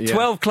what I mean? Yeah.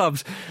 12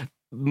 clubs.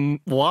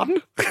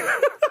 1?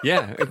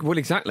 Yeah, well,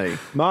 exactly.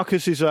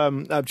 Marcus is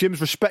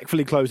Jim's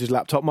respectfully closed his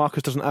laptop.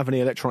 Marcus doesn't have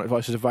any electronic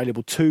devices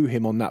available to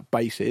him on that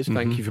basis.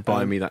 Thank you for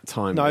buying me that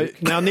time. No,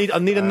 Luke. now I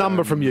need a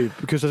number from you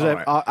because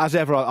as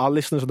ever, our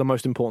listeners are the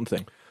most important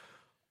thing.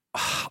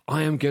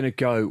 I am going to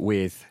go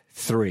with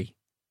 3.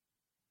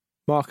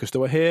 Marcus,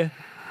 do I hear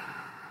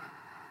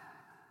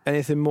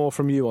anything more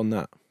from you on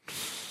that?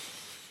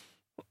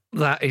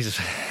 That is... Is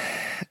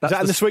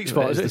that in the sweet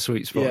spot? That is the it?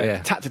 sweet spot,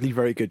 yeah. Tactically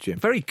very good, Jim.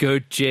 Very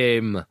good,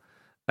 Jim.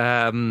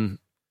 Come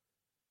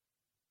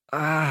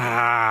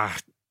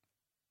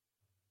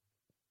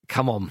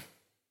on.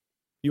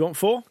 You want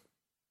 4?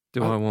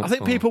 I think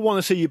 4? people want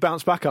to see you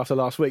bounce back after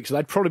last week, so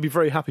they'd probably be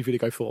very happy for you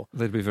to go 4.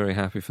 They'd be very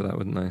happy for that,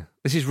 wouldn't they?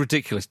 This is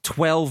ridiculous.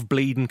 12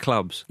 bleeding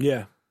clubs.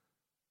 Yeah.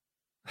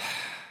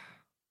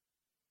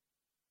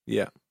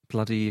 Yeah.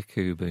 Bloody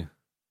Yakubu.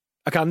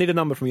 Okay, I need a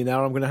number from you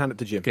now. I'm going to hand it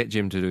to Jim. Get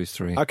Jim to do his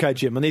 3. Okay,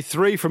 Jim, I need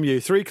 3 from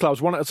you. 3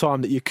 clubs, one at a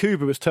time, that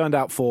Yakubu has turned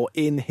out for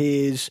in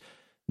his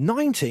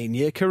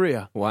 19-year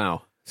career.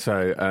 Wow.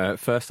 So,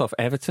 first off,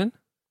 Everton.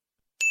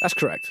 That's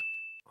correct.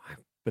 I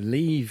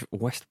believe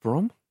West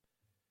Brom.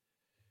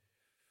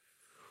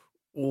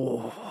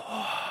 Oh.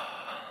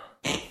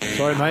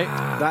 Sorry, mate.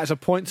 That is a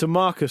point to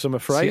Marcus, I'm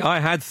afraid. See, I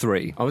had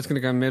 3. I was going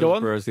to go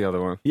Middlesbrough as the other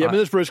one. Yeah,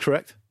 Middlesbrough is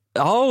correct.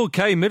 Oh,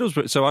 okay,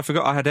 Middlesbrough. So I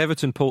forgot I had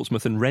Everton,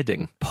 Portsmouth and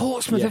Reading.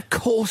 Portsmouth, of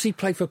course he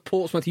played for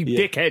Portsmouth, you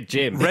dickhead,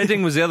 Jim.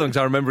 Reading was the other one,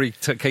 because I remember he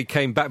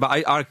came back, but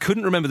I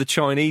couldn't remember the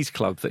Chinese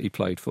club that he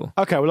played for.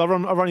 Okay, well, I'll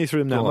run you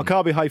through them now.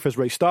 Maccabi Haifa's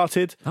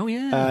restarted. Oh,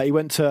 yeah. He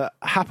went to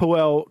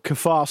Hapoel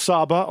Kfar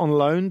Saba on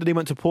loan. Then he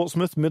went to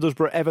Portsmouth,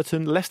 Middlesbrough,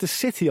 Everton, Leicester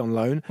City on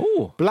loan,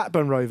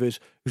 Blackburn Rovers,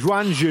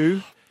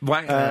 Zhuangzhou,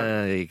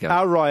 there you go.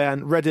 Al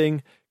Rayyan,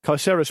 Reading,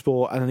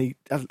 Kayserispor, and then he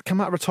come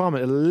out of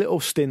retirement, a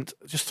little stint,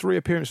 just 3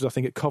 appearances, I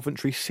think, at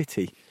Coventry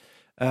City.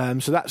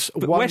 So that's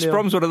but 1-0. West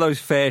Brom's one of those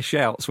fair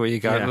shouts where you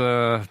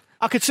go,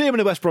 I could see him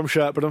in a West Brom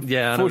shirt, but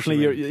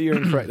unfortunately you're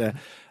incorrect there.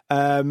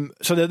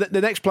 So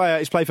the next player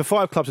is played for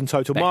 5 clubs in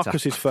total. Better.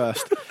 Marcus is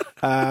first.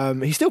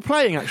 He's still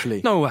playing,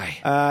 actually. No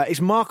way. It's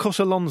Marcos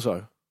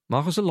Alonso.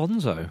 Marcos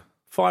Alonso.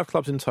 5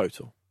 clubs in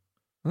total.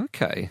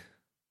 Okay.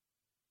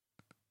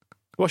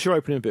 What's your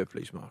opening bid,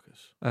 please,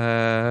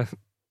 Marcus?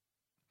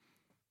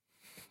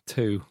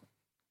 2.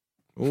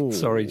 Ooh,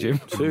 sorry, Jim.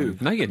 2.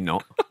 No, you're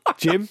not.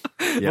 Jim?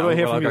 Yeah, what do I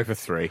hear I'll from go you? for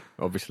 3,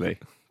 obviously.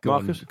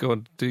 Marcus? Go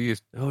on, do you...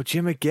 Oh,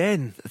 Jim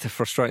again. The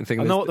frustrating thing.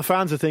 I know what the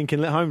fans are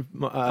thinking. At home,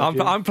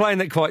 I'm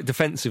playing it quite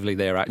defensively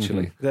there,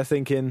 actually. Mm-hmm. They're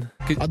thinking...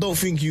 I don't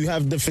think you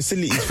have the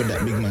facilities for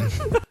that, big man.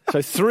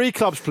 So 3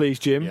 clubs, please,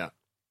 Jim, Yeah.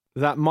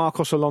 that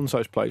Marcos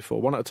Alonso's played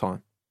for, one at a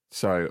time.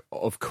 So,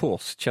 of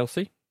course,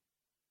 Chelsea.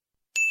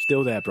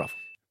 Still there, bruv.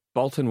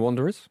 Bolton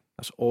Wanderers.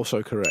 That's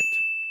also correct.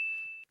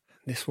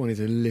 This one is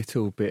a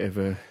little bit of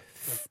a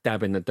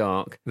stab in the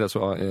dark. That's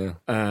what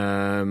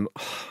I'm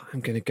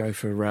going to go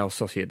for Real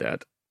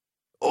Sociedad.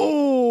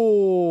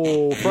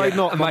 Oh, afraid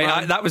not.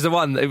 Mate, that was the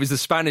one. It was the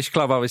Spanish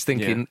club I was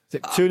thinking. Yeah.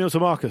 2-0 to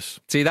Marcus.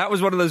 See, that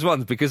was one of those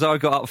ones, because I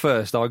got up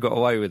first, I got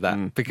away with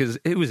that. Because,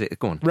 who was it?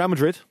 Go on. Real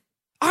Madrid.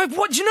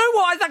 What do you know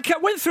what?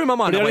 That went through my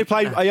mind. But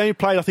he only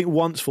played, I think,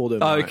 once for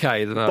them.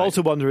 Okay. Then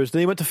Bolton Wanderers. Then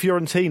he went to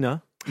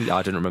Fiorentina. Yeah,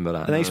 I didn't remember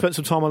that. And then he spent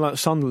some time on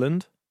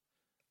Sunderland.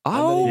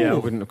 Oh, yeah, I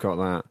wouldn't have got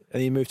that.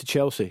 And he moved to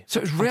Chelsea. So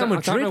it was Real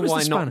Madrid. I don't know was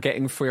why the not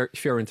getting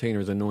Fiorentina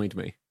has annoyed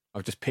me.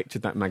 I've just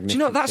pictured that magnificent.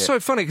 Do you know, that's so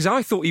funny, because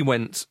I thought he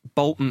went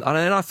Bolton, and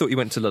then I thought he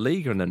went to La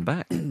Liga and then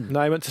back.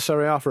 No, he went to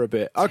Serie A for a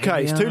bit.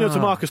 Okay, it's 2-0 to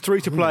Marcus,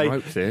 3 to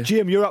play.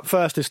 Jim, you're up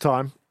first this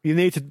time. You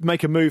need to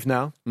make a move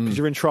now, because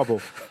you're in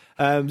trouble.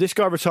 This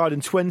guy retired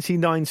in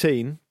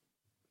 2019.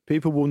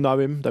 People will know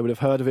him. They would have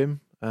heard of him.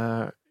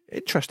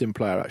 Interesting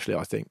player, actually,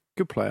 I think.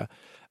 Good player.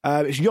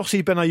 It's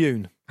Yossi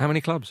Benayoun. How many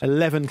clubs?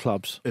 11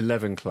 clubs.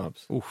 11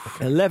 clubs.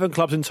 Oof. 11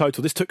 clubs in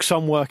total. This took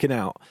some working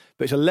out,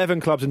 but it's 11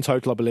 clubs in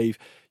total, I believe.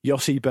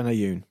 Yossi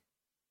Benayoun.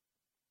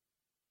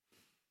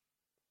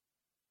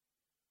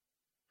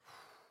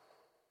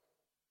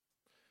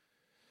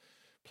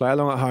 Play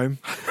along at home.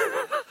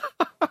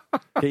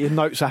 Get your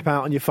notes app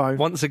out on your phone.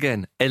 Once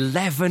again,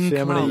 11 See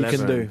how clubs. many you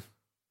can do.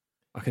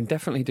 I can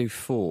definitely do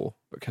 4,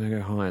 but can I go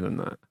higher than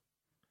that?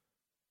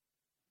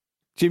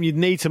 Jim, you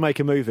need to make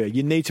a move here.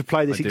 You need to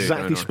play this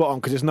exactly spot on,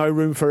 because there's no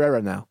room for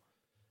error now.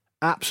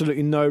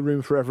 Absolutely no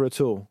room for error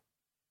at all.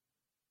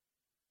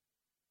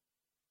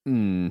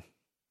 I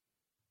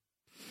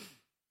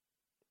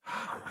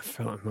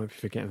feel like I might be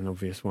forgetting an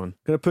obvious one.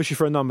 Going to push you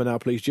for a number now,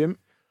 please, Jim.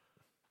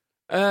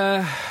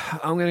 I'm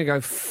going to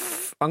go.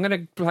 I'm going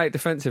to play it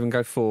defensive and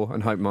go 4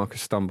 and hope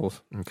Marcus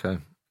stumbles. Okay,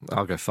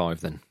 I'll go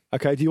 5 then.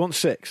 Okay, do you want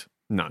 6?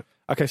 No.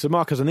 Okay, so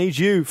Marcus, I need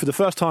you for the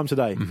first time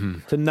today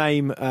to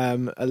name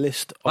a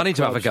list of I need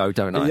to have a go,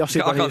 don't I? I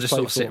can't just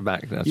sort of sit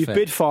back. That's You've fair.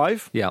 bid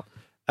 5. Yeah.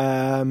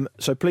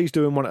 So please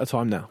do them one at a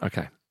time now.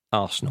 Okay.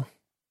 Arsenal.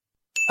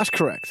 That's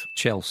correct.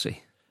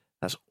 Chelsea.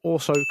 That's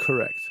also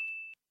correct.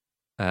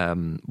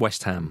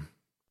 West Ham.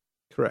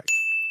 Correct.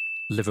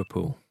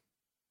 Liverpool.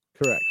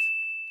 Correct.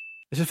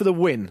 This is for the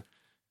win.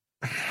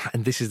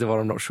 And this is the one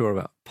I'm not sure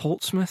about.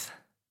 Portsmouth?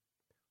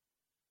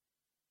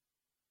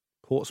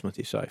 Portsmouth,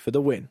 you say, for the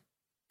win.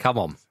 Come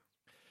on.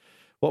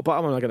 What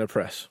button am I going to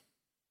press?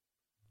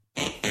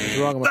 It's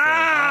wrong on my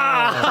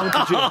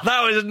Ah!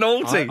 That was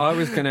naughty. I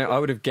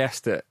would have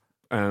guessed it.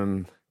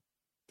 Hapoel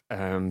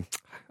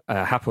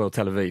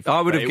Tel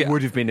Aviv. It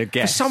would have been a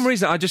guess. For some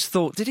reason, I just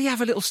thought, did he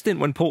have a little stint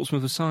when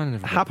Portsmouth was signing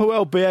everything?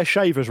 Hapoel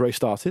Beersheva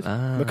restarted.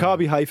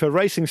 Maccabi Haifa,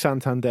 Racing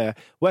Santander,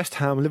 West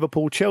Ham,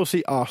 Liverpool,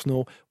 Chelsea,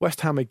 Arsenal,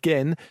 West Ham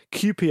again,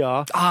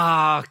 QPR.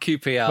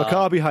 QPR.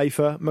 Maccabi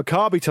Haifa,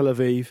 Maccabi Tel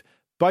Aviv,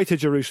 Beta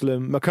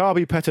Jerusalem,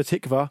 Maccabi Petah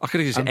Tikva. I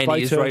could have used and any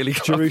Beta Israeli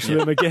club.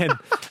 Jerusalem again.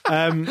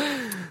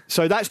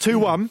 So that's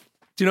 2-1.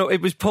 Do you know,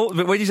 it was Port,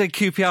 but when you say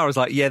QPR, I was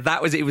like, yeah,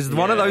 that was it. It was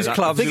one of those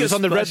clubs. I think it's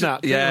on the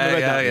Redknapp.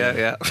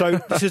 Yeah.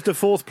 So this is the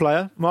fourth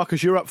player.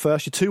 Marcus, you're up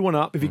first. You're 2-1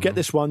 up. If you get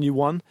this one, you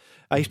won.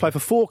 He's played for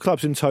 4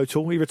 clubs in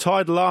total. He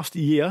retired last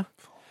year.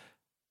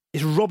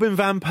 It's Robin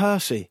van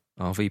Persie.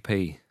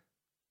 RVP.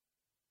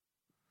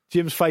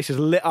 Jim's face is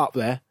lit up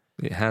there.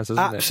 It has,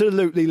 hasn't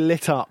Absolutely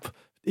lit up.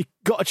 He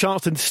got a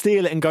chance to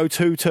steal it and go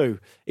 2-2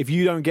 if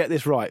you don't get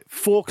this right.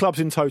 4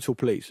 clubs in total,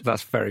 please.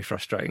 That's very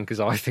frustrating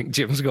because I think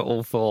Jim's got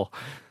all 4.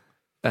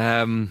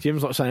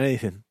 Jim's not saying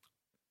anything.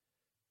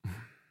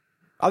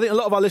 I think a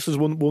lot of our listeners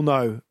will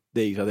know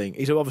these, I think.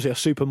 He's obviously a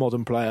super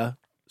modern player,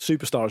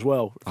 superstar as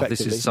well,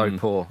 this is so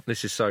poor.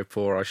 This is so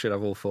poor. I should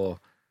have all 4.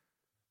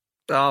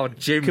 Oh,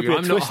 Jim, Could be a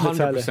I'm not twist in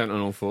the 100% tail.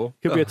 on all 4.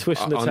 Could be a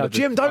twist in the tail.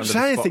 Jim, don't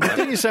say anything. You're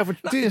doing yourself a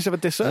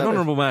disservice. He's an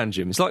honourable man,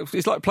 Jim.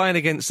 It's like playing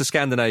against the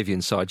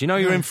Scandinavian side. You know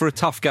you're in for a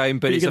tough game,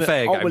 but it's a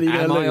fair game.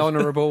 Am I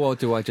honourable or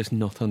do I just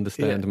not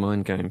understand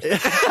mind games?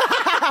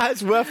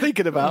 It's worth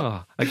thinking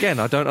about. Again,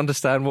 I don't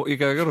understand what you're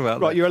going on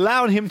about. Right, you're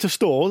allowing him to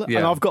stall, and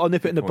I've got to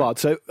nip it in the bud.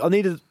 So I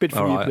need a bid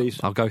from you, please.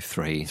 I'll go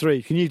 3.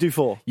 3. Can you do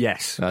 4?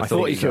 Yes. I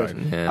thought you could.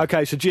 Yeah.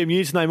 Okay, so Jim, you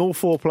need to name all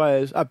 4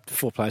 teams,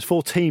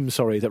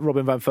 that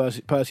Robin van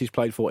Persie's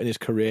played for in his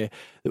career,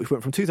 that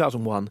went from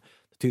 2001 to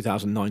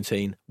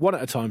 2019. One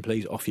at a time,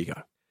 please. Off you go.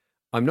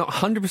 I'm not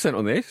 100%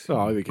 on this.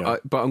 Oh, here we go.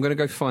 But I'm going to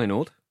go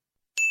Feyenoord.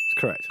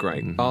 Correct.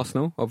 Great.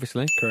 Arsenal,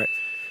 obviously. Correct.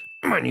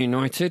 Man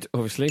United,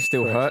 obviously,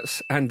 still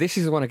hurts. And this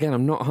is the one, again,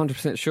 I'm not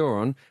 100% sure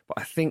on, but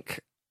I think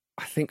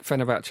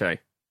Fenerbahce.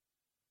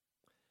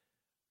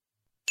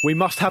 We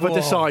must have a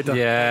decider.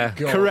 Yeah.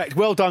 Correct.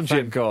 Well done, Jim.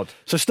 Thank God.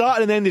 So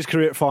started and ended his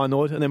career at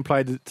Feyenoord and then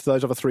played to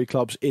those other 3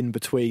 clubs in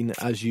between,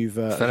 as you've...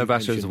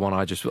 Fenerbahce was the one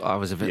I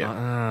was a bit like,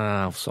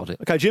 I'll sod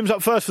it. Okay, Jim's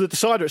up first for the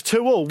decider. It's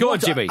 2-2. Go on,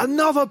 Jimmy.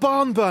 Another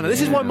barn burner.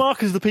 This is why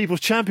Marcus is the people's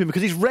champion,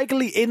 because he's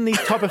regularly in these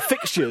type of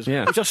fixtures,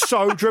 which are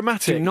so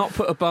dramatic. Do not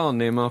put a barn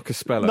near Marcus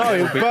Speller. No,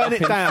 It'll he'll be burn up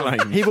it in down.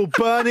 flames. He will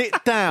burn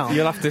it down.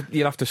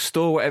 You'll have to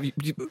store whatever.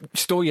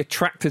 Store your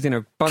tractors in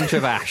a bunch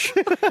of ash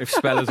if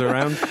Speller's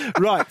around.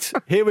 Right,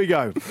 here we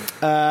go.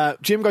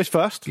 Jim goes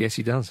first. Yes,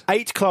 he does.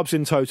 8 clubs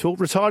in total.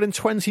 Retired in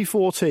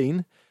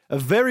 2014. A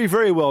very,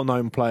 very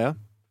well-known player.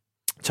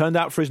 Turned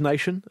out for his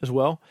nation as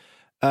well.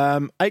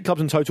 8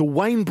 clubs in total.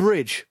 Wayne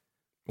Bridge.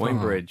 Wayne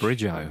Bridge.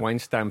 Bridgeo. Wayne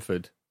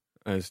Stamford,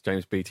 as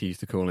James Beattie used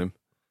to call him.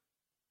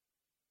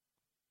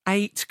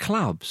 8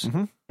 clubs?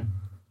 Mm-hmm. I'm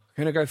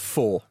going to go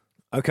 4.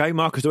 Okay,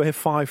 Marcus, do I hear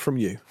 5 from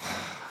you?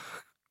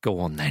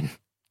 Go on, then.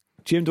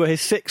 Jim, do I hear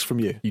 6 from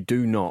you? You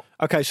do not.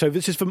 Okay, so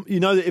this is from... You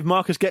know that if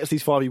Marcus gets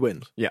these 5, he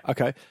wins? Yeah.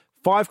 Okay.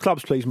 5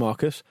 clubs, please,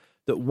 Marcus,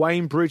 that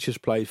Wayne Bridge has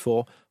played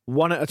for,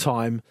 one at a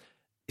time.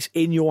 It's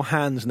in your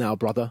hands now,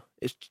 brother.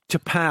 It's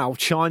Chapow,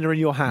 China in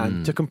your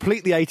hand. To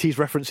complete the 80s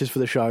references for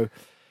the show.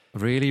 I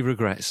really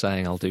regret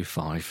saying I'll do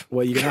 5.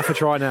 Well, you're going to have to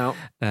try now.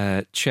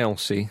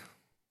 Chelsea.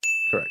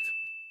 Correct.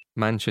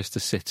 Manchester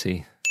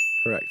City.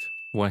 Correct.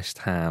 West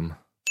Ham.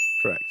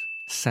 Correct.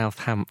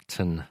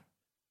 Southampton.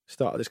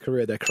 Start of this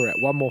career, they're correct.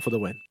 One more for the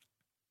win.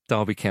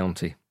 Derby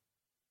County.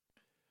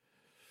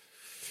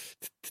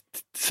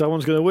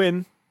 Someone's going to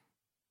win.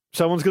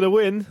 Someone's going to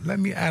win.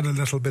 Let me add a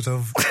little bit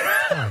of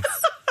spice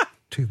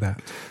to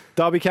that.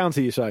 Derby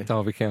County, you say?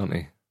 Derby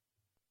County.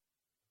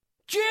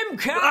 Jim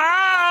County!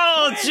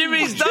 Oh,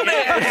 Jimmy's done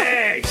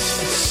it!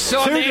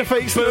 Two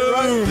defeats in a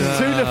row.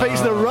 2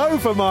 defeats in a row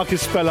for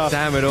Marcus Speller.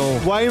 Damn it all.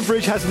 Wayne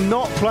Bridge has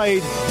not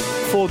played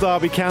for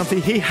Derby County.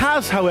 He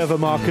has, however,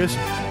 Marcus,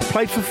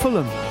 played for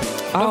Fulham.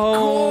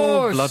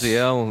 Oh, bloody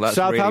hell. That's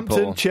Southampton,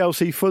 really poor.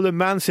 Chelsea, Fulham,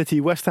 Man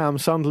City, West Ham,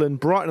 Sunderland,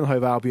 Brighton and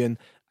Hove Albion,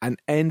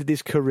 and ended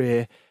his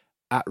career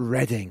at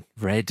Reading.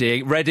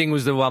 Reading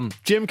was the one.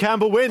 Jim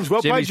Campbell wins.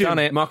 Well Jimmy's played, Jim. done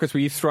it. Marcus, were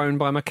you thrown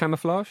by my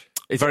camouflage?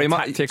 Is Very it a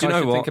much. tactic Do you I know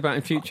should what? think about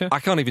in future?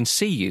 I can't even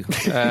see you.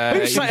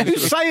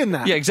 Who's saying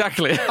that? Yeah,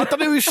 exactly. I don't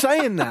know who's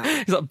saying that.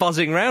 He's like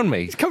buzzing around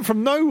me. He's come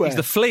from nowhere. He's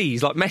the flea.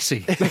 He's like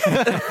Messi.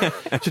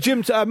 So,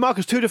 Jim,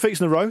 Marcus, 2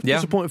 defeats in a row. Yeah,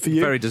 disappointing for you.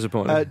 very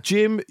disappointing.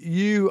 Jim,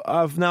 you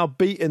have now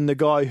beaten the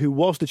guy who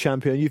was the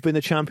champion. You've been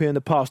the champion in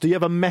the past. Do you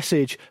have a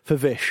message for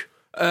Vish?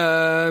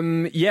 I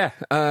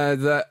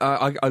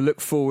look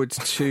forward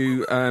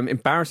to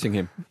embarrassing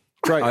him.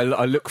 Great.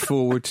 I look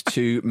forward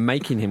to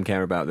making him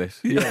care about this.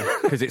 Yeah.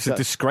 Because it's a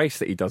disgrace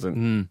that he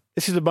doesn't.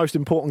 This is the most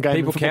important game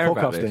People in care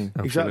football about this. podcasting.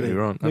 Absolutely Exactly.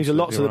 right. It means a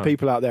lot to Absolutely the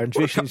people out there, and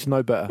Jish needs to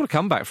know better. What a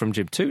comeback from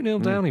Jim.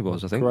 2-0 down he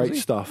was, I think. Great was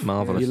he? stuff.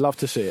 Marvellous. You love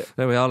to see it.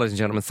 There we are, ladies and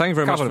gentlemen. Thank you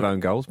very much Couple for of own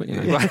goals, but you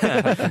know.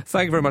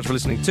 Thank you very much for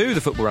listening to the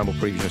Football Ramble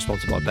preview show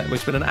sponsored by Bet.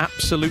 It's been an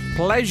absolute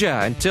pleasure.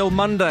 Until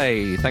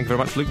Monday. Thank you very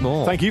much, Luke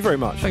Moore. Thank you very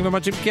much. Thank you very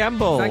much, Jim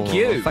Campbell. Thank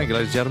you. Thank you,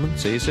 ladies and gentlemen.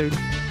 See you soon.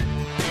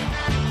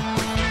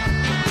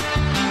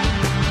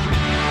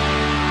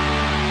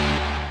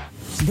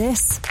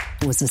 This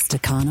was a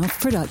Stakhanov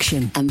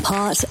production and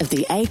part of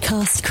the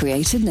Acast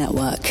Creative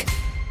Network.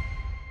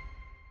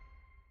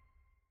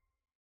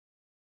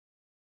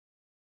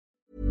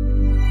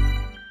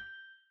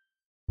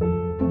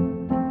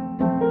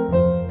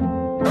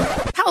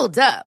 Hold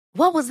up.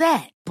 What was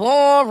that?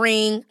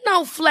 Boring.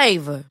 No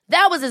flavor.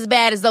 That was as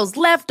bad as those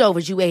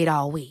leftovers you ate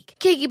all week.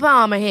 Keke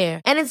Palmer here.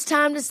 And it's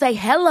time to say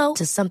hello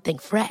to something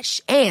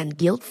fresh and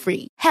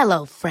guilt-free.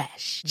 Hello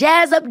Fresh.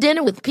 Jazz up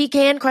dinner with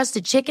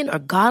pecan-crusted chicken or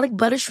garlic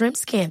butter shrimp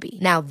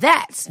scampi. Now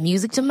that's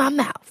music to my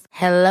mouth.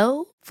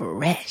 Hello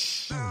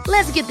Fresh.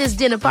 Let's get this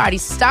dinner party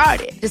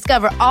started.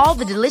 Discover all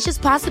the delicious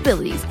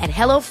possibilities at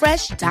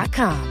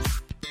HelloFresh.com.